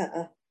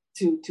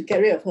 to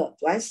get rid of her.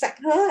 Do I sack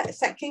her?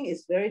 Sacking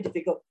is very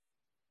difficult.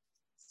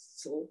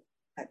 So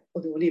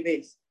the only way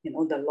is,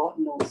 the Lord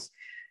knows.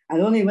 I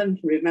don't even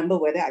remember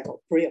whether I got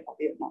pray about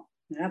it or not.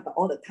 Yeah, but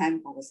all the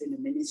time I was in the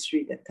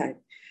ministry that time.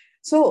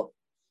 So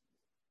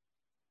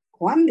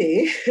one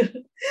day,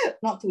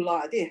 not too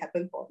long, I think it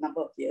happened for a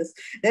number of years.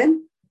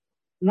 Then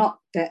not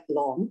that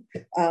long,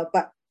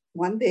 but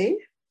one day,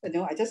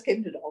 I just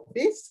came to the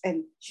office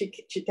and she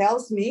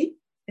tells me,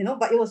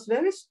 but it was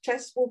very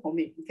stressful for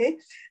me. Okay,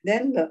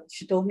 then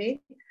she told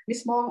me,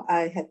 Miss Mong,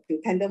 I had to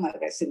tender my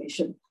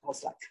resignation. I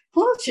was like,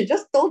 huh? She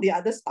just told the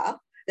other staff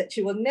that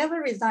she will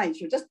never resign.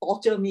 She'll just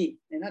torture me,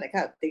 that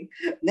kind of thing.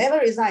 Never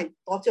resign,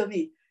 torture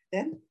me.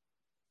 Then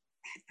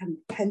I'm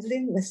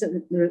handling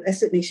the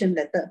resignation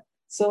letter.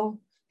 So,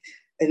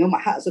 my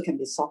heart also can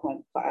be soft,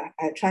 but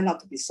I try not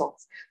to be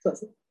soft. So I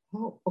said,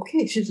 oh,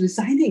 okay, she's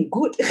resigning,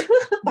 good,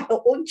 by her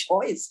own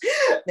choice.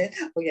 Then,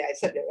 okay, I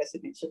said the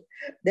resignation.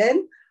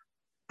 Then,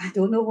 I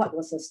don't know what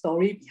was the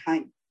story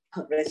behind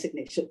her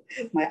resignation.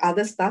 My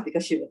other staff,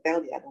 because she would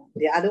tell the other one.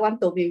 The other one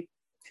told me,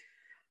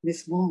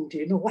 Miss Mong, do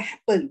you know what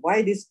happened?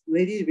 Why this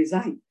lady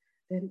resigned?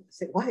 Then I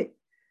said, why?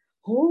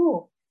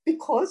 Oh,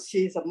 because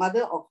she's a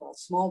mother of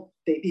small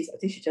babies. I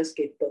think she just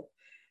gave birth.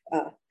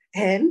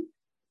 And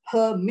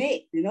her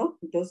maid,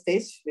 those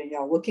days when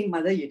you're a working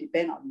mother, you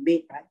depend on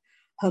maid, right?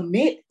 Her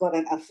maid got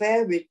an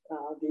affair with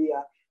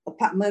the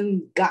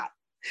apartment guard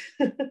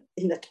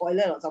in the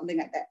toilet or something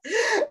like that.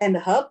 And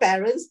her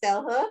parents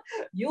tell her,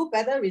 you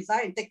better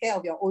resign and take care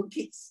of your own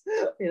kids,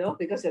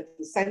 because you have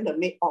to send the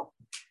maid off.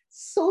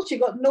 So she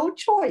got no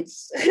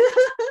choice.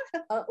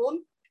 Her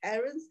own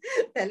parents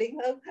telling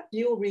her,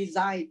 you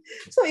resign.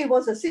 So it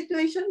was a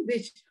situation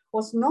which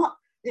was not,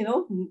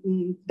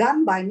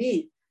 done by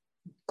me.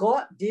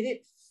 God did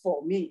it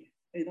for me,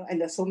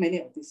 and there's so many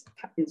of these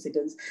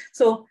incidents.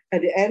 So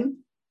at the end,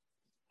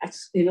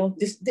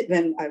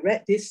 when I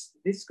read this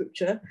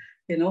scripture,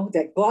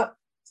 that God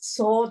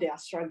saw their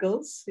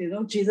struggles,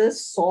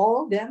 Jesus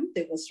saw them,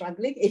 they were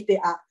struggling. If they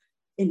are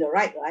in the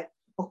right,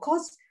 of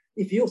course,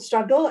 if you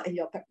struggle and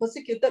you're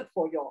persecuted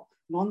for your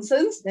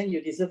nonsense, then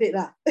you deserve it.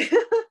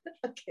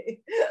 Okay.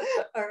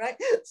 All right.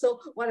 So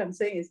what I'm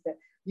saying is that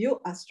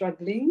you are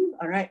struggling,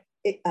 all right,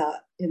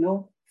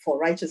 for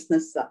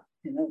righteousness.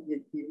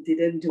 You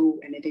didn't do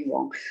anything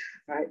wrong,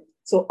 right?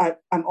 So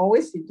I'm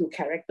always into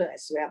character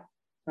as well,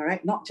 all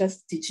right? Not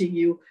just teaching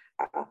you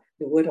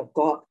the word of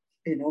God,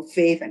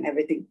 faith and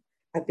everything.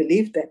 I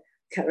believe that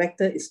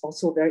character is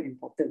also very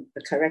important.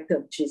 The character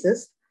of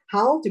Jesus,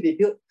 how to be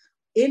built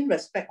in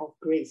respect of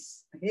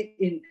grace,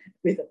 okay,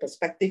 with a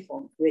perspective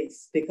of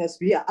grace, because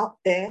we are out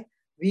there,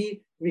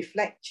 we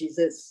reflect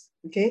Jesus,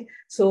 okay?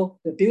 So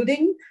the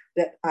building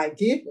that I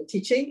give, the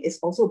teaching, is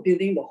also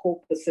building the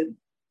whole person,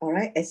 all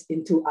right, as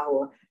into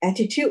our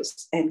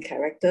attitudes and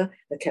character,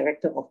 the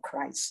character of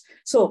Christ.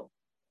 So,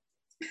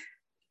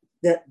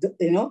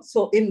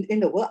 so in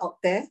the world out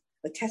there,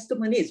 the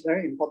testimony is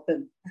very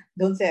important.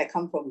 Don't say I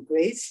come from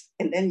grace,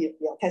 and then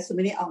your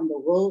testimony out in the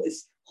world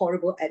is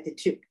horrible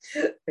attitude.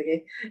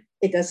 Okay,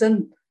 it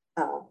doesn't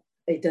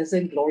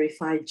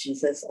glorify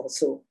Jesus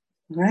also.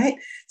 All right,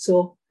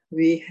 so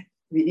we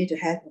need to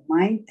have the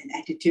mind and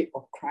attitude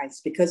of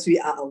Christ, because we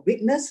are a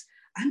witness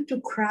unto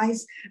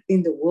Christ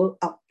in the world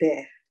out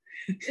there.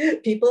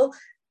 People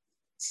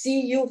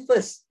see you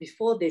first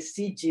before they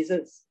see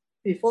Jesus,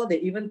 before they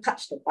even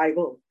touch the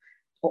Bible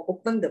or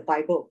open the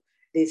Bible.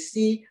 They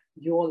see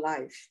your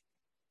life,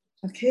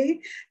 okay?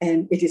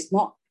 And it is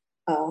not,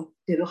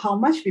 how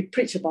much we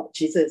preach about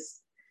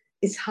Jesus.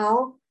 It's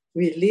how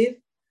we live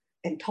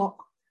and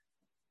talk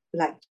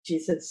like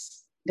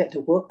Jesus, that the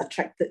world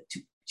attracted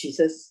to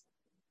Jesus,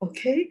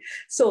 okay?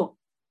 So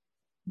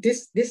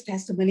this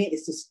testimony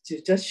is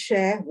to just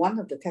share one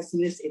of the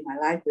testimonies in my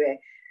life where,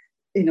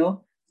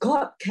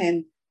 God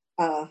can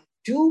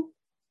do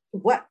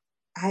what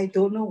I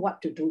don't know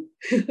what to do,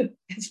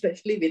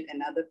 especially with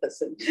another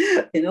person,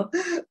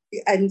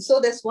 And so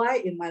that's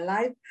why in my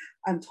life,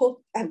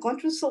 I've gone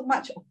through so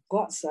much of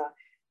God's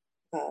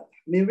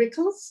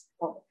miracles,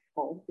 or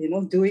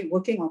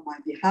working on my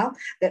behalf,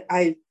 that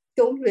I'm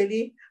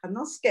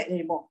not scared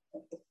anymore,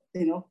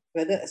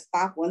 whether a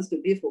staff wants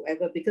to be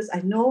forever, because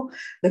I know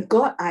the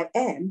God I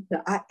am,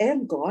 the I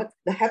am God,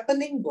 the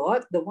happening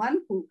God, the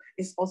one who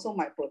is also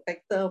my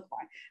protector,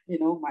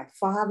 my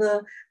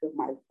father,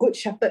 my good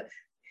shepherd.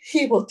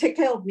 He will take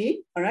care of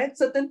me, all right?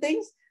 Certain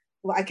things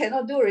what I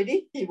cannot do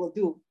already, he will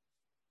do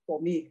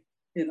for me,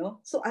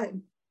 So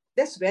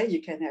that's where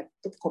you can have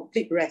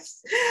complete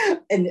rest.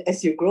 And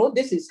as you grow,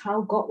 this is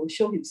how God will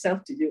show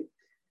himself to you.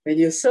 When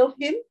you serve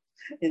him,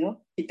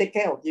 he take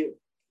care of you,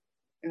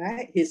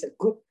 right? He's a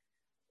good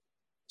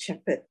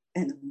shepherd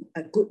and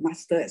a good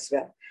master as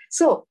well.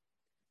 So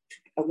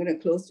I'm going to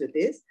close with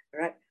this,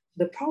 right?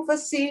 The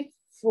prophecy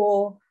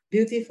for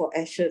Beauty for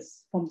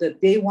Ashes from the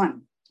day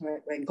one,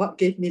 right? When God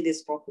gave me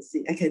this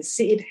prophecy, I can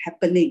see it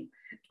happening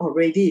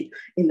already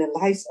in the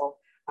lives of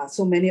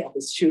so many of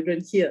his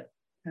children here,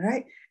 all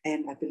right?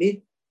 And I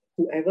believe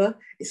whoever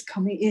is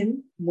coming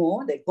in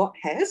more that God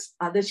has,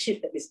 other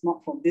sheep that is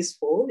not from this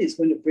fold is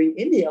going to bring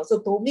in. He also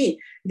told me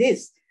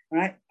this,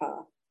 right,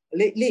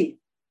 lately.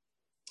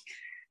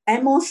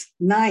 Amos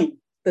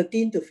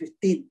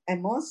 9:13-15.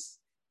 Amos,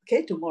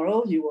 okay,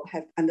 tomorrow you will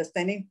have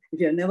understanding. If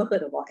you've never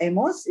heard about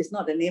Amos, it's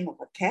not the name of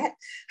a cat.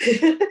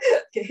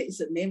 Okay, it's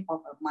the name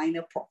of a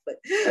minor prophet.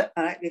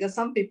 All right, because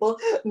some people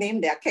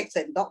name their cats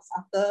and dogs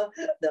after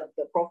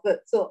the prophet.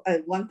 So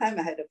one time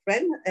I had a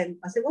friend and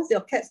I said, what's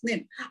your cat's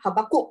name?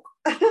 Habakkuk.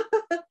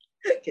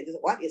 Okay,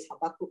 what is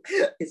Habakkuk?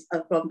 It's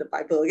from the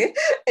Bible, okay?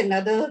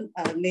 Another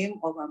name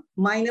of a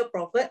minor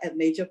prophet and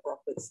major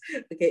prophets.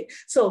 Okay,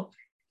 so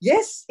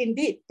yes,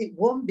 indeed, it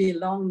won't be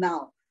long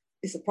now.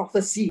 It's a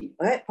prophecy,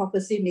 right?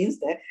 Prophecy means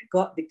that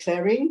God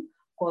declaring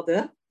for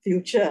the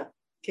future.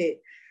 Okay,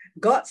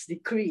 God's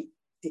decree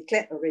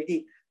declared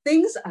already.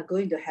 Things are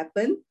going to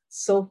happen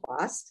so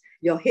fast,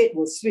 your head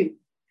will swim.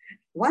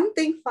 One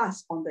thing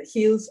fast on the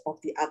heels of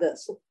the other.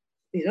 So,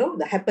 you know,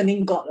 the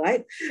happening God,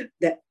 right?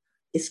 That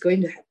is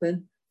going to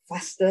happen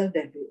faster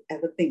than we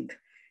ever think.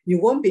 You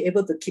won't be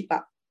able to keep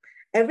up.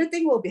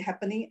 Everything will be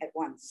happening at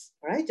once,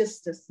 right?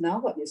 Just now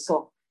what you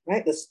saw,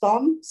 right? The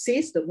storm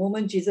ceased the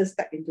moment Jesus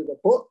stepped into the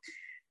boat.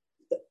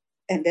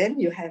 And then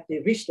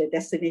they reached their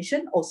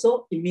destination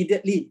also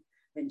immediately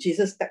when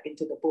Jesus stepped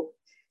into the boat.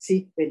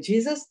 See, when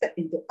Jesus stepped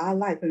into our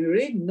life, when we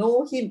really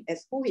know him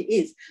as who he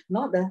is,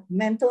 not the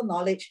mental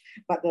knowledge,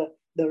 but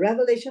the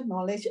revelation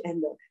knowledge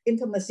and the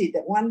intimacy,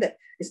 that one that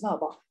is not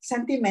about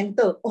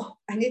sentimental, oh,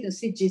 I need to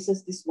see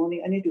Jesus this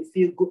morning, I need to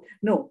feel good.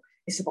 No,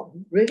 it's about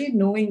really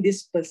knowing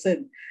this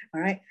person,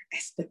 all right,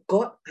 as the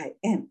God I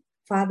am,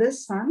 Father,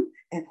 Son,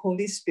 and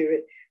Holy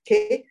Spirit.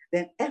 Okay,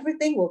 then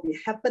everything will be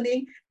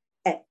happening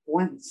at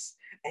once.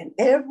 And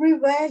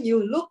everywhere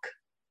you look,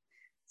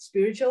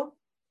 spiritual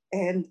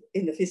and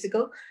in the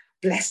physical,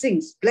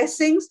 blessings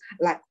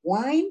like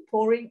wine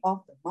pouring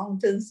off the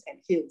mountains and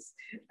hills.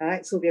 All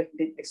right, so we have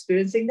been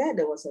experiencing that.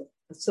 There was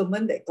a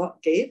sermon that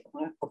God gave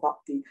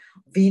about the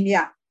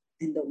vineyard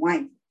and the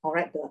wine. All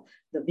right,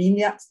 the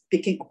vineyard,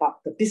 speaking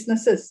about the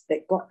businesses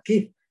that God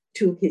gave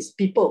to his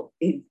people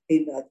in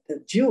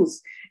the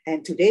Jews.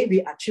 And today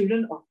we are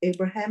children of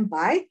Abraham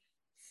by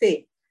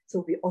faith.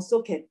 So we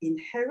also can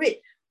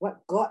inherit what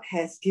God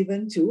has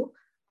given to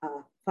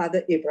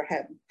Father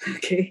Abraham.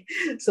 Okay,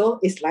 so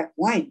it's like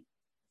wine.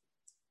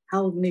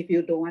 How many of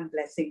you don't want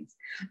blessings?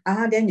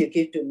 Then you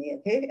give to me,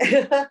 okay?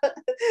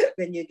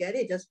 When you get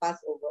it, just pass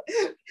over.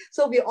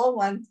 So we all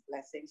want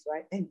blessings,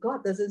 right? And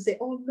God doesn't say,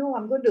 oh no,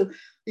 I'm going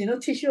to,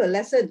 teach you a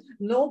lesson.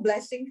 No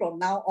blessing from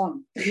now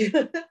on.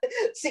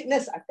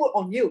 Sickness I put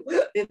on you.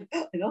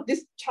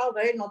 This child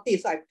very naughty,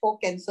 so I pour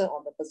cancer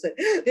on the person.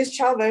 This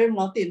child very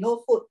naughty,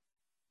 no food.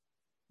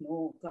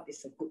 No, God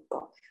is a good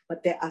God.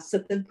 But there are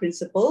certain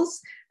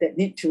principles that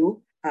need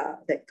to,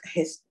 that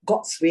has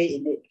God's way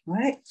in it,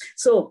 right?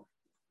 So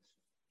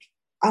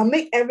I'll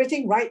make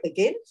everything right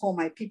again for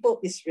my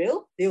people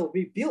Israel. They will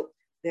rebuild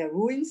their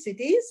ruined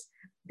cities.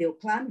 They'll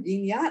plant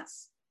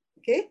vineyards,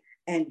 okay,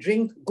 and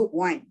drink good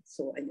wine.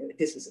 So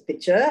this is a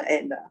picture,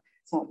 and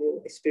some of you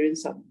will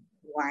experience some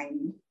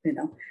wine, and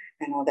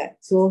all that.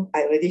 So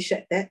I already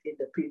shared that in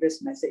the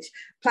previous message.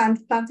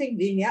 Planting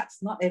vineyards,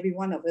 not every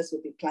one of us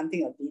will be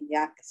planting a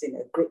vineyard as in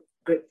a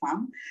grape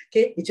farm.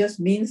 Okay, it just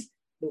means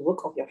the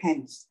work of your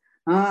hands.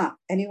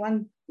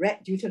 Anyone read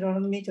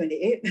Deuteronomy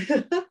 28?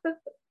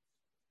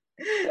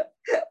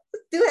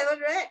 Still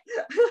haven't read?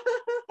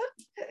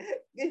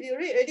 If you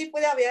read already,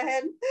 put up your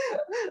hand.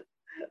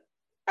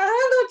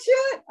 Not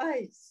sure.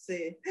 I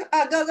see.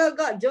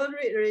 Got. John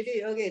read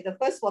already. Okay, the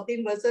first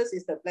 14 verses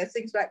is the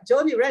blessings, right?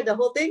 John, you read the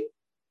whole thing?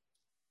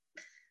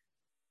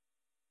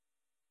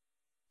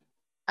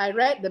 I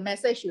read the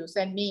message you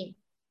sent me.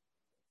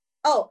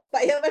 Oh,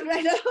 but you haven't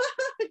read it.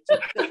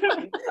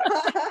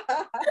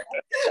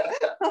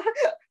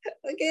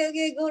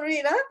 Okay, go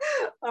read.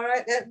 All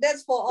right,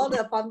 that's for all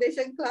the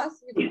foundation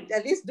class.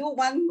 At least do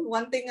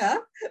one thing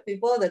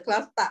before the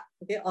class start.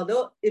 Okay,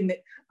 although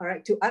all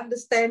right, to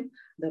understand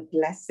the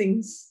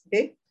blessings.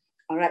 Okay,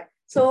 all right.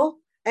 So,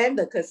 and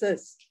the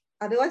curses.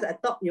 Otherwise, I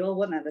thought you all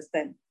won't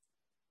understand.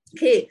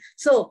 Okay,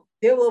 so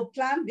they will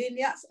plant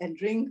vineyards and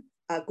drink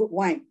good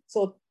wine.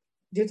 So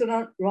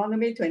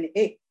Deuteronomy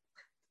 28.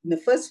 The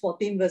first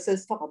 14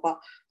 verses talk about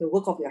the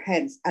work of your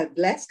hands. I'm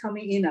blessed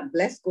coming in, I'm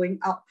blessed going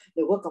out.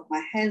 The work of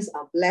my hands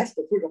are blessed,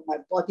 the fruit of my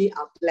body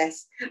are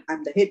blessed.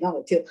 I'm the head, not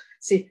the tail.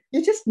 See,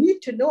 you just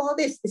need to know all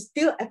this. It's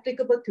still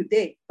applicable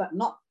today, but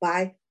not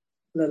by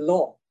the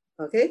law.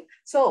 Okay,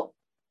 so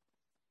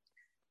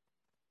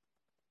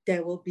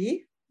there will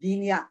be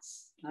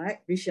vineyards, all right,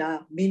 which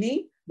are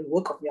meaning the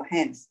work of your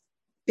hands,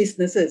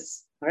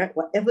 businesses, all right,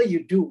 whatever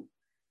you do,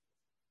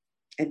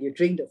 and you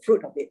drink the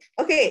fruit of it.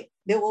 Okay,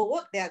 they will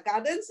work their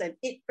gardens and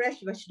eat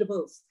fresh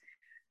vegetables.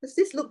 Does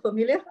this look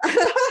familiar?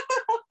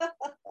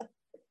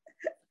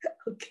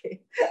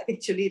 Okay,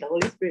 actually the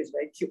Holy Spirit is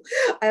very cute.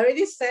 I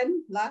already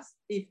sent last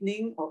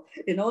evening, or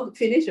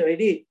finished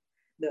already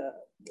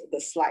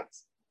the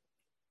slides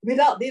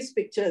without these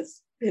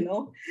pictures,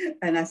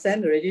 and I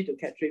sent already to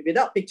Catherine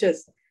without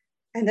pictures.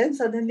 And then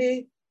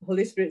suddenly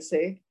Holy Spirit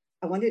say,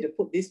 I want you to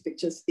put these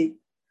pictures in.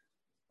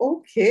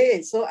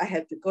 Okay, so I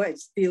had to go and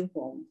steal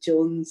from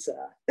Joan's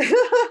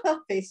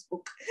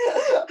Facebook.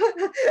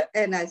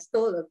 And I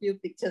stole a few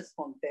pictures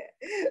from there.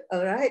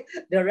 All right,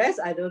 the rest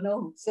I don't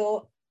know.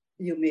 So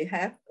you may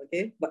have,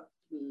 okay, but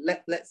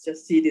let's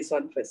just see this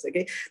one first,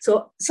 okay?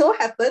 So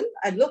happened,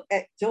 I looked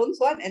at Joan's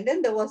one, and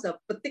then there was a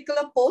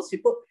particular post she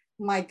put,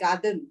 my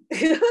garden.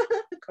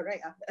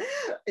 Correct.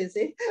 You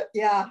see,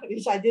 yeah,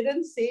 which I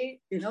didn't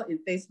see, in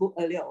Facebook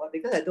earlier on,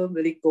 because I don't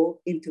really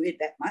go into it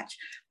that much.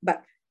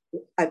 But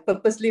I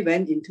purposely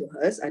went into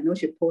hers. I know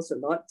she posts a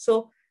lot.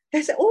 So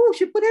I said, oh,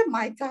 she put in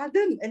my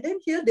garden. And then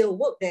here they'll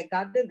work their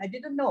garden. I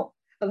didn't know.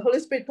 But the Holy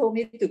Spirit told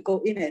me to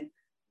go in and,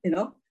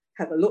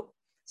 have a look.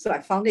 So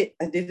I found it.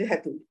 I didn't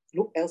have to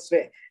look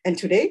elsewhere. And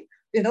today,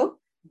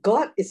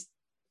 God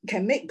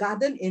can make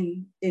garden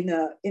in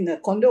a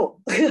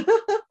condo.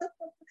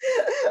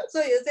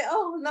 So you say,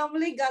 oh,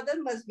 normally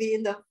garden must be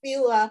in the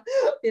field,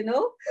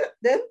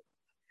 then,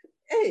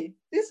 hey,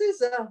 this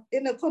is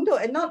in a condo,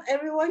 and not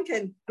everyone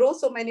can grow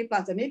so many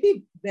plants. And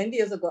maybe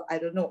Wendy also got, I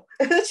don't know.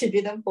 She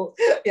didn't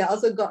post. Yeah,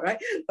 also got, right?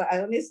 But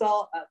I only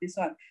saw this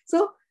one.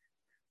 So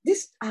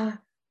these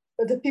are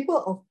the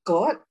people of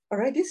God, all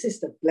right? This is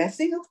the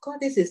blessing of God.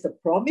 This is the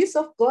promise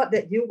of God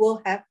that you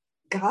will have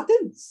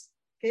gardens.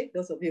 Okay,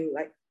 those of you who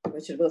like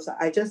vegetables,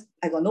 I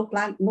got no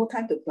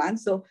time to plant,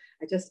 so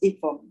I just eat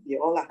from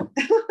you all.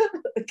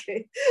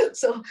 Okay,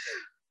 so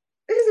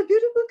it is a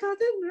beautiful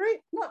garden, right?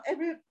 Not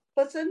every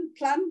person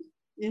plant,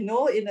 in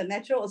the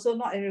natural. Also,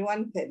 not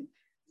everyone can.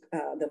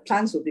 The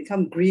plants will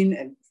become green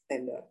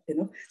and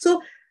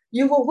So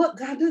you will work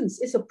gardens.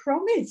 It's a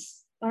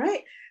promise, all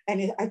right?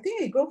 And I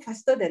think it grows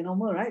faster than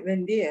normal, right,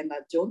 Wendy and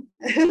Joan?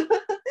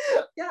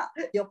 Yeah,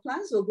 your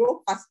plants will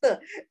grow faster.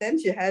 Then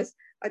she has,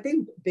 I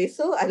think,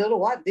 basil. I don't know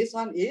what this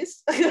one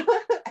is.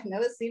 I've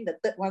never seen the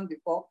third one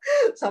before.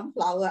 Some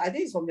flower. I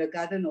think it's from your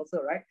garden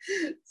also, right?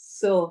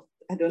 So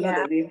I don't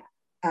know the name.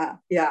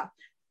 Yeah.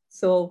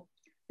 So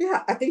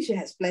yeah, I think she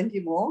has plenty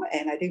more.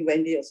 And I think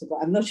Wendy also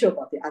got, I'm not sure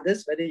about the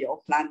others, whether you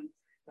all plant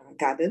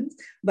gardens,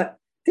 but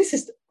this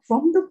is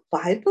from the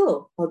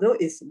Bible. Although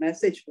it's a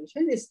message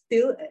version, it's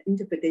still an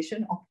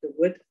interpretation of the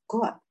word of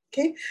God.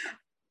 Okay.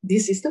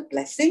 This is the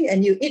blessing,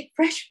 and you eat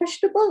fresh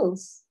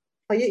vegetables.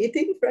 Are you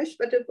eating fresh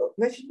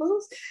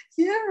vegetables?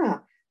 Yeah.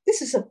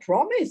 This is a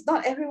promise.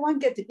 Not everyone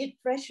get to eat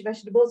fresh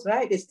vegetables,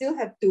 right? They still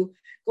have to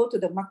go to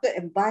the market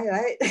and buy,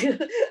 right?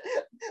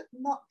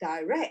 Not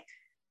direct.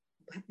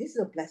 But this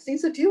is a blessing.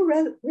 So do you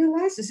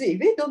realize, you see, if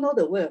we don't know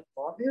the word of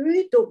God, we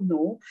really don't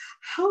know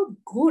how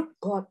good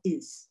God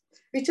is.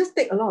 We just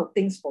take a lot of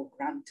things for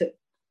granted,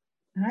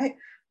 right?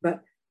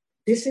 But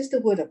this is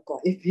the word of God.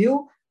 If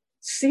you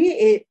see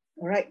it,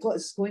 all right, God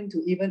is going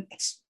to even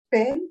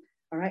expand,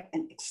 all right,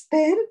 and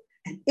extend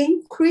and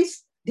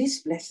increase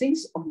these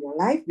blessings on your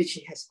life, which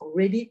He has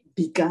already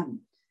begun,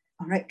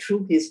 all right,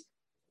 through His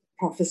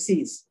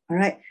prophecies, all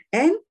right.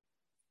 And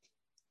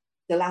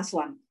the last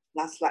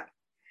slide.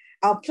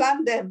 I'll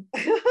plant them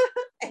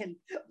and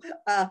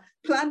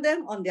plant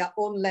them on their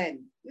own land.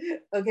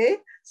 Okay,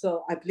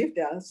 so I believe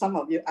there are some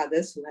of you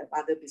others who have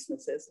other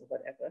businesses or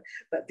whatever,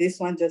 but this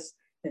one just,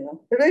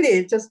 really,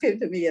 it just came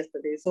to me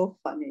yesterday. So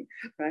funny,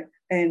 right?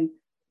 And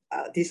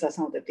these are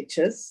some of the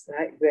pictures,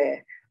 right,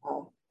 where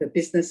the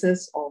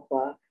businesses of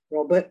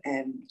Robert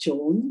and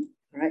Joan,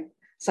 right,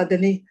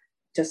 suddenly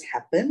just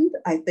happened,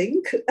 I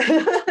think.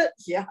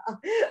 Yeah,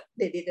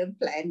 they didn't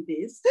plan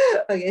this,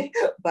 okay,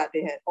 but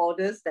they had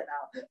orders that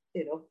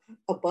are,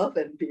 above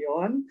and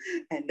beyond,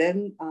 and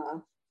then,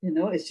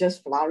 it's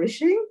just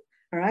flourishing,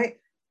 all right,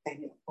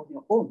 and on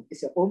your own,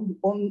 it's your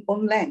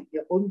own land,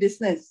 your own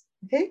business,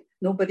 okay?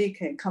 Nobody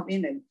can come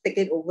in and take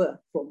it over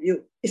from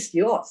you. It's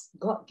yours.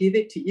 God give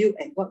it to you,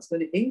 and God's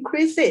going to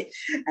increase it.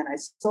 And I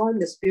saw in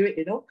the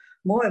spirit,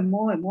 more and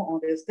more and more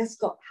orders. That's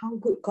God, how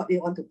good God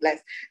you want to bless.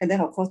 And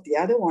then, of course, the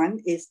other one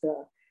is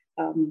the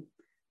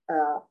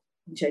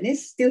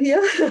Janice still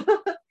here.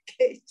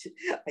 Okay.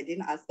 I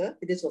didn't ask her.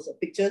 This was a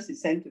picture she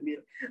sent to me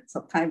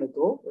some time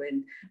ago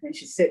when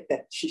she said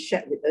that she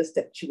shared with us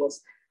that she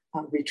was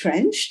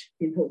retrenched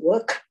in her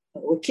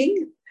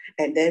working,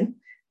 and then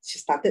she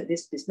started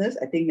this business,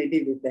 I think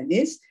maybe with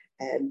Venice,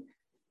 and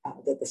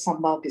the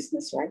sambal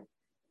business, right?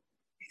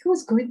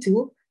 God's going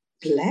to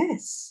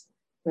bless,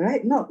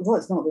 right?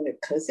 God's not going to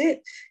curse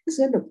it. He's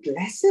going to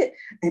bless it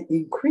and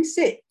increase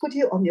it, put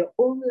you on your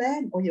own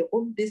land or your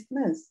own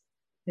business,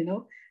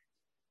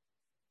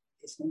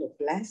 It's going to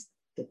bless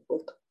the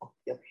work of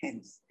your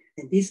hands.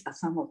 And these are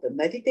some of the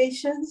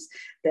meditations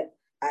that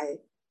I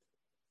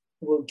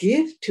will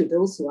give to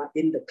those who are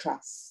in the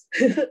class,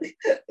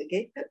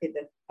 okay, in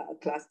the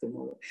class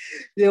tomorrow.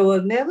 They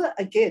will never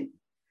again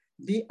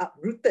be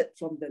uprooted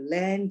from the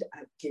land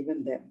I've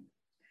given them.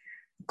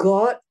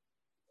 God,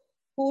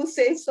 who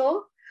says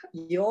so?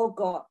 Your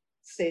God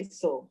says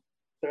so,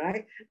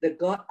 right? The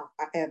God of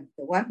I am,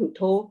 the one who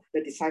told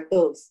the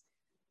disciples,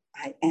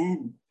 I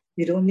am.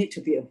 You don't need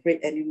to be afraid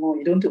anymore.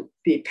 You don't need to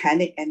be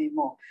panicked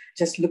anymore.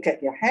 Just look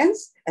at your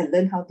hands and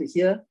learn how to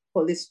hear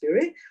Holy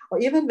Spirit. Or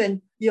even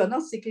when you're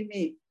not seeking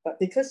me, but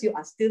because you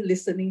are still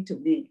listening to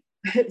me,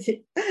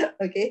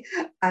 okay,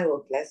 I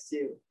will bless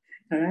you.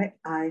 All right,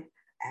 I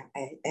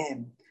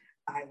am.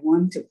 I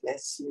want to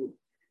bless you.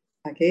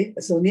 Okay,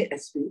 it's only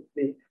as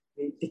we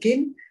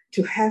begin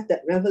to have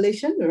that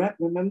revelation, right?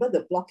 Remember,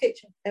 the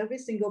blockage of every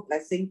single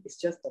blessing is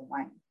just the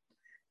mind.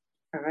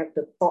 All right,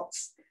 the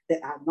thoughts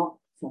that are not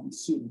from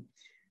Him.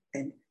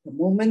 And the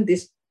moment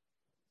this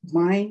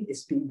mind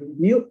is being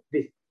renewed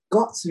with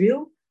God's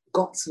will,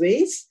 God's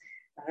ways,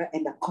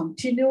 and a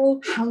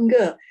continual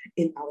hunger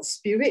in our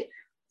spirit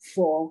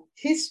for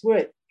His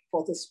word,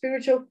 for the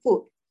spiritual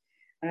food,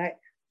 all right,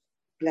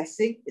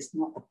 blessing is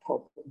not a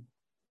problem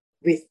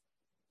with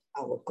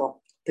our God,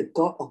 the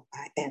God of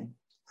I am.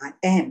 I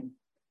am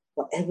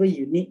whatever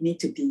you need me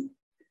to be.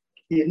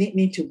 You need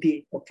me to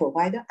be a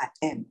provider, I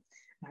am.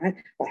 All right.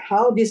 But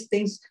how these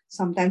things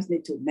sometimes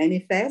need to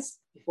manifest,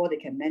 before they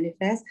can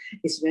manifest,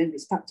 is when we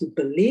start to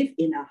believe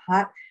in our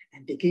heart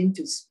and begin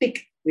to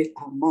speak with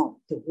our mouth.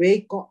 The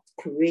way God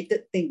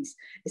created things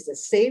is the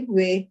same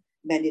way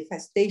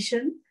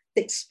manifestation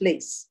takes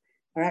place.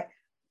 All right.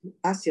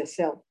 Ask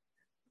yourself,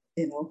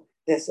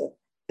 there's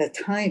a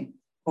time,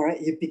 all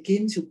right, you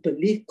begin to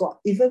believe God.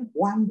 Even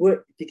one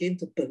word, you begin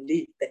to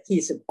believe that He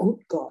is a good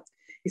God.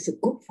 He's a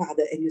good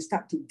Father, and you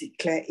start to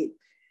declare it.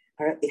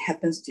 All right, it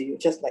happens to you,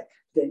 just like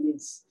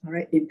Denise. All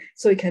right,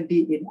 so it can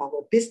be in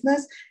our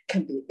business,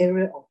 can be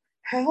area of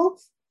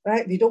health.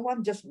 Right, we don't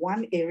want just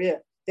one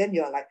area. Then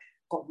you're like,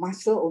 got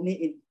muscle only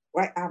in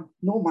right arm,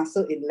 no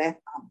muscle in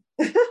left arm.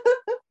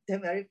 They're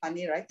very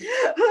funny, right?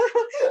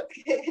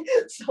 Okay,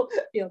 so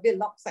you're a bit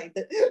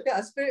lopsided. You're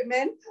a spirit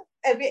man,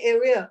 every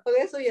area.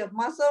 Okay, so you have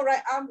muscle,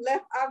 right arm,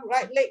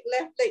 right leg,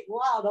 left leg.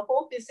 Wow, the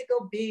whole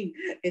physical being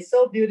is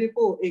so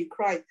beautiful in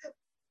Christ,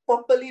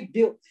 properly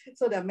built.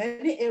 So there are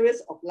many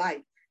areas of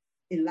life,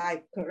 in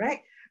life,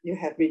 correct? You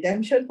have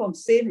redemption from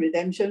sin,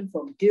 redemption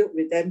from guilt,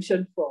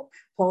 redemption from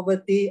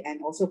poverty,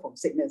 and also from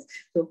sickness.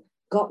 So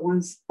God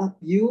wants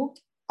you,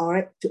 all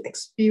right, to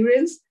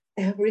experience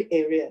every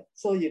area,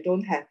 so you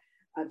don't have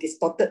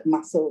distorted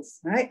muscles,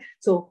 right?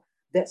 So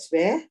that's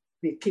where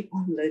we keep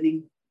on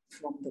learning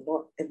from the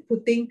Lord and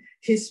putting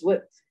His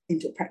word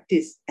into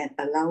practice and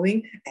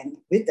allowing, and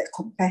with that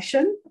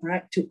compassion,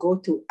 right, to go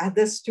to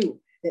others too,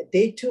 that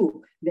they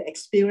too, they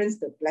experience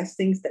the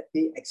blessings that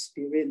we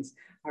experience,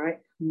 all right?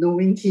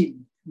 Knowing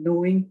Him,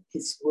 knowing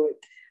His word,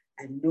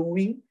 and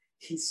knowing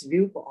His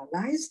will for our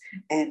lives,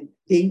 and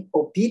being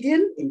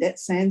obedient in that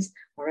sense,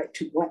 all right,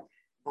 to what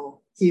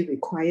He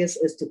requires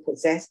us to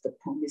possess, the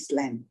promised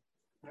land.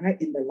 All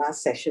right, in the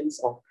last sessions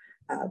of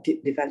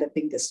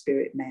developing the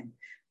spirit man,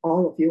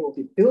 all of you will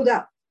be built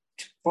up.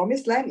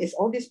 Promised land is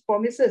all these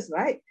promises,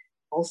 right?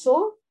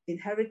 Also,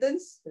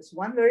 inheritance, there's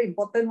one very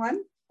important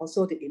one,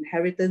 also the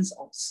inheritance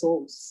of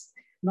souls,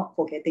 not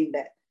forgetting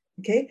that.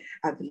 Okay,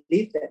 I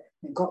believe that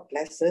when God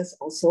blesses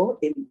also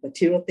in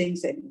material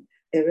things and in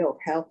area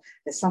of health,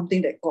 there's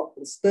something that God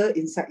will stir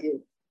inside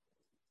you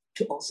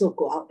to also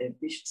go out and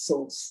reach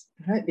souls,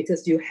 right?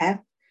 Because you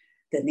have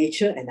the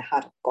nature and the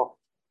heart of God.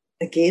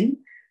 Again,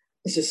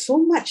 there's just so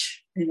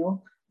much,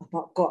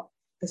 about God.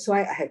 That's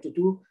why I have to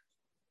do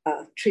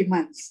 3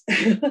 months.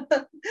 If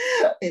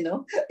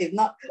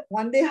not,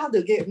 one day how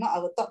to get, if not, I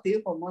will talk to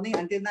you from morning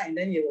until night, and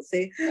then you will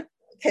say,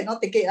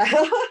 cannot take it.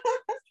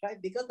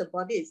 Right? Because the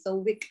body is so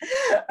weak.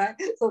 Right?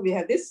 So we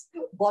have this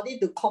body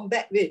to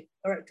combat with,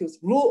 all right, to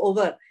rule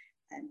over.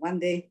 And one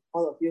day,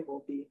 all of you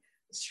will be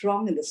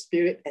strong in the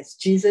spirit as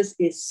Jesus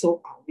is,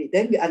 so are we.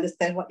 Then we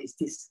understand what is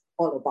this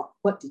all about.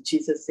 What did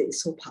Jesus say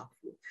is so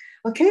powerful?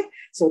 Okay,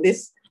 so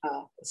this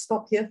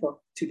stop here for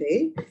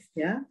today.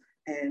 Yeah,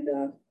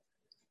 and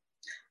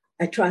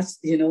I trust,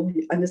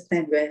 you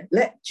understand where,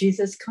 let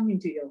Jesus come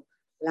into your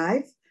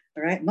life,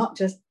 all right? Not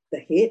just the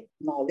head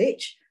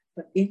knowledge,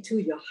 but into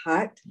your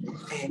heart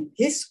and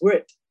His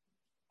word,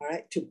 all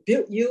right, to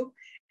build you.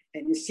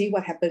 And you see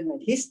what happened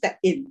when He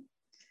stepped in.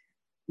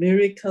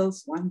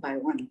 Miracles one by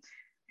one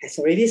has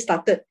already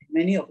started in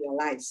many of your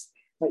lives,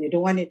 but you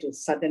don't want it to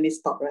suddenly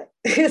stop, right?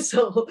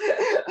 So,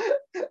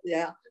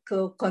 yeah,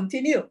 so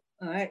continue,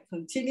 all right?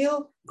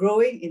 Continue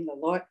growing in the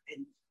Lord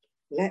and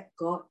let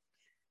God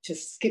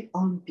just keep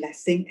on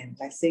blessing, and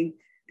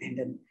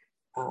then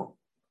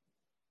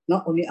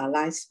not only our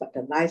lives, but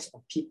the lives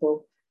of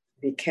people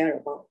we care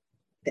about,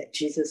 that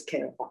Jesus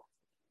cares about.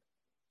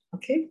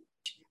 Okay?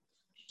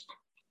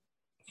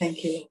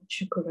 Thank you.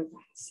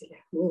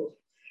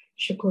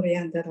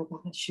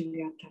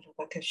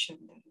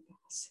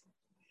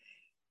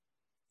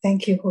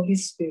 Thank you, Holy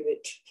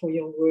Spirit, for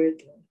your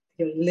word,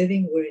 your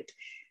living word.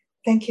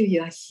 Thank you,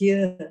 you are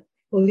here,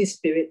 Holy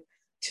Spirit,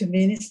 to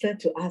minister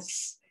to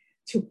us,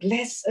 to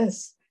bless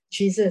us,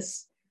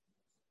 Jesus,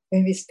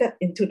 when we step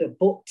into the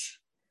boat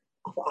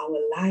of our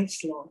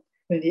lives, Lord,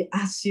 when we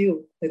ask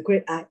you, the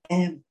great I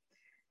am,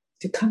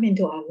 to come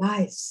into our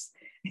lives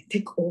and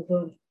take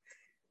over.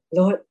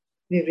 Lord,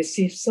 we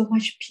receive so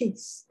much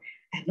peace,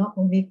 and not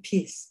only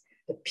peace,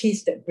 the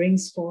peace that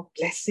brings forth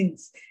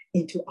blessings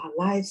into our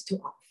lives, to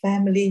our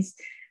families,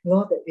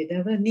 Lord, that we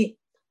never need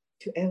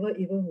to ever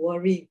even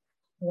worry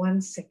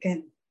 1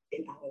 second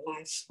in our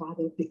lives,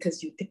 Father,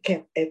 because you take care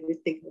of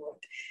everything, Lord.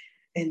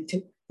 And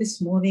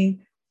this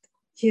morning,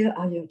 here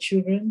are your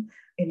children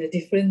in the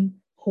different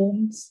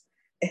homes.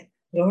 And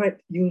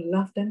Lord, you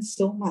love them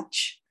so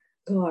much,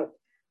 God,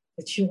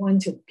 that you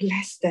want to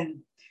bless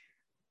them.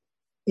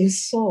 You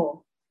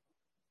saw,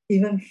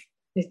 even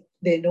if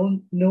they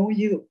don't know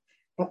you,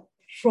 but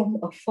from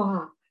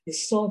afar, you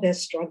saw their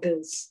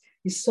struggles,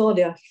 you saw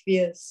their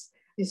fears,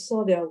 you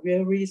saw their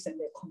worries and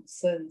their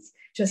concerns,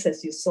 just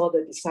as you saw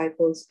the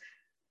disciples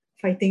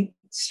fighting,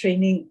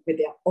 straining with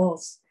their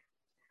oars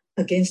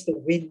against the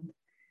wind.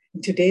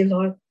 And today,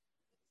 Lord,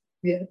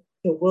 the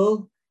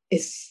world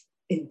is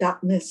in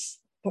darkness,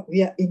 but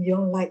we are in your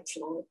light,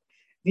 Lord.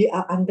 We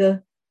are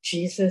under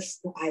Jesus,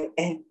 the I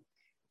am,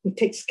 who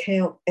takes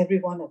care of every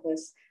one of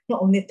us.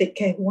 Not only take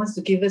care, who wants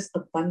to give us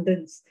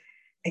abundance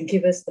and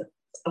give us the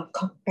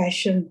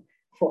compassion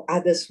for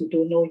others who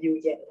don't know you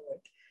yet,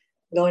 Lord.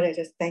 Lord, I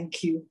just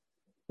thank you.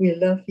 We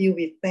love you.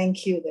 We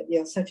thank you that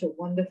you are such a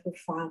wonderful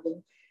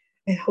Father.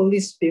 And Holy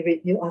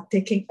Spirit, you are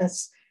taking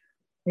us,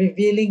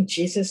 revealing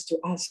Jesus to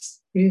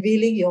us,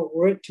 revealing your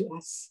word to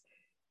us.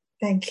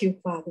 Thank you,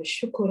 Father.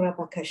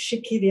 Shukurabaka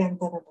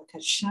shikiriyandarabaka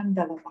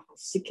shandalabaka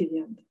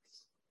sikiriyanda.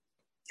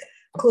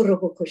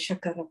 Kuroboko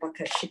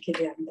shakarabaka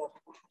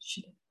shikiriyandarabaka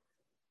shida.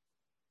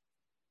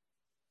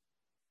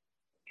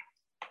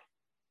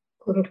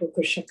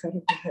 Kuroboko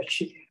shakarabaka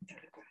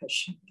shikiriyandarabaka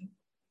shanda.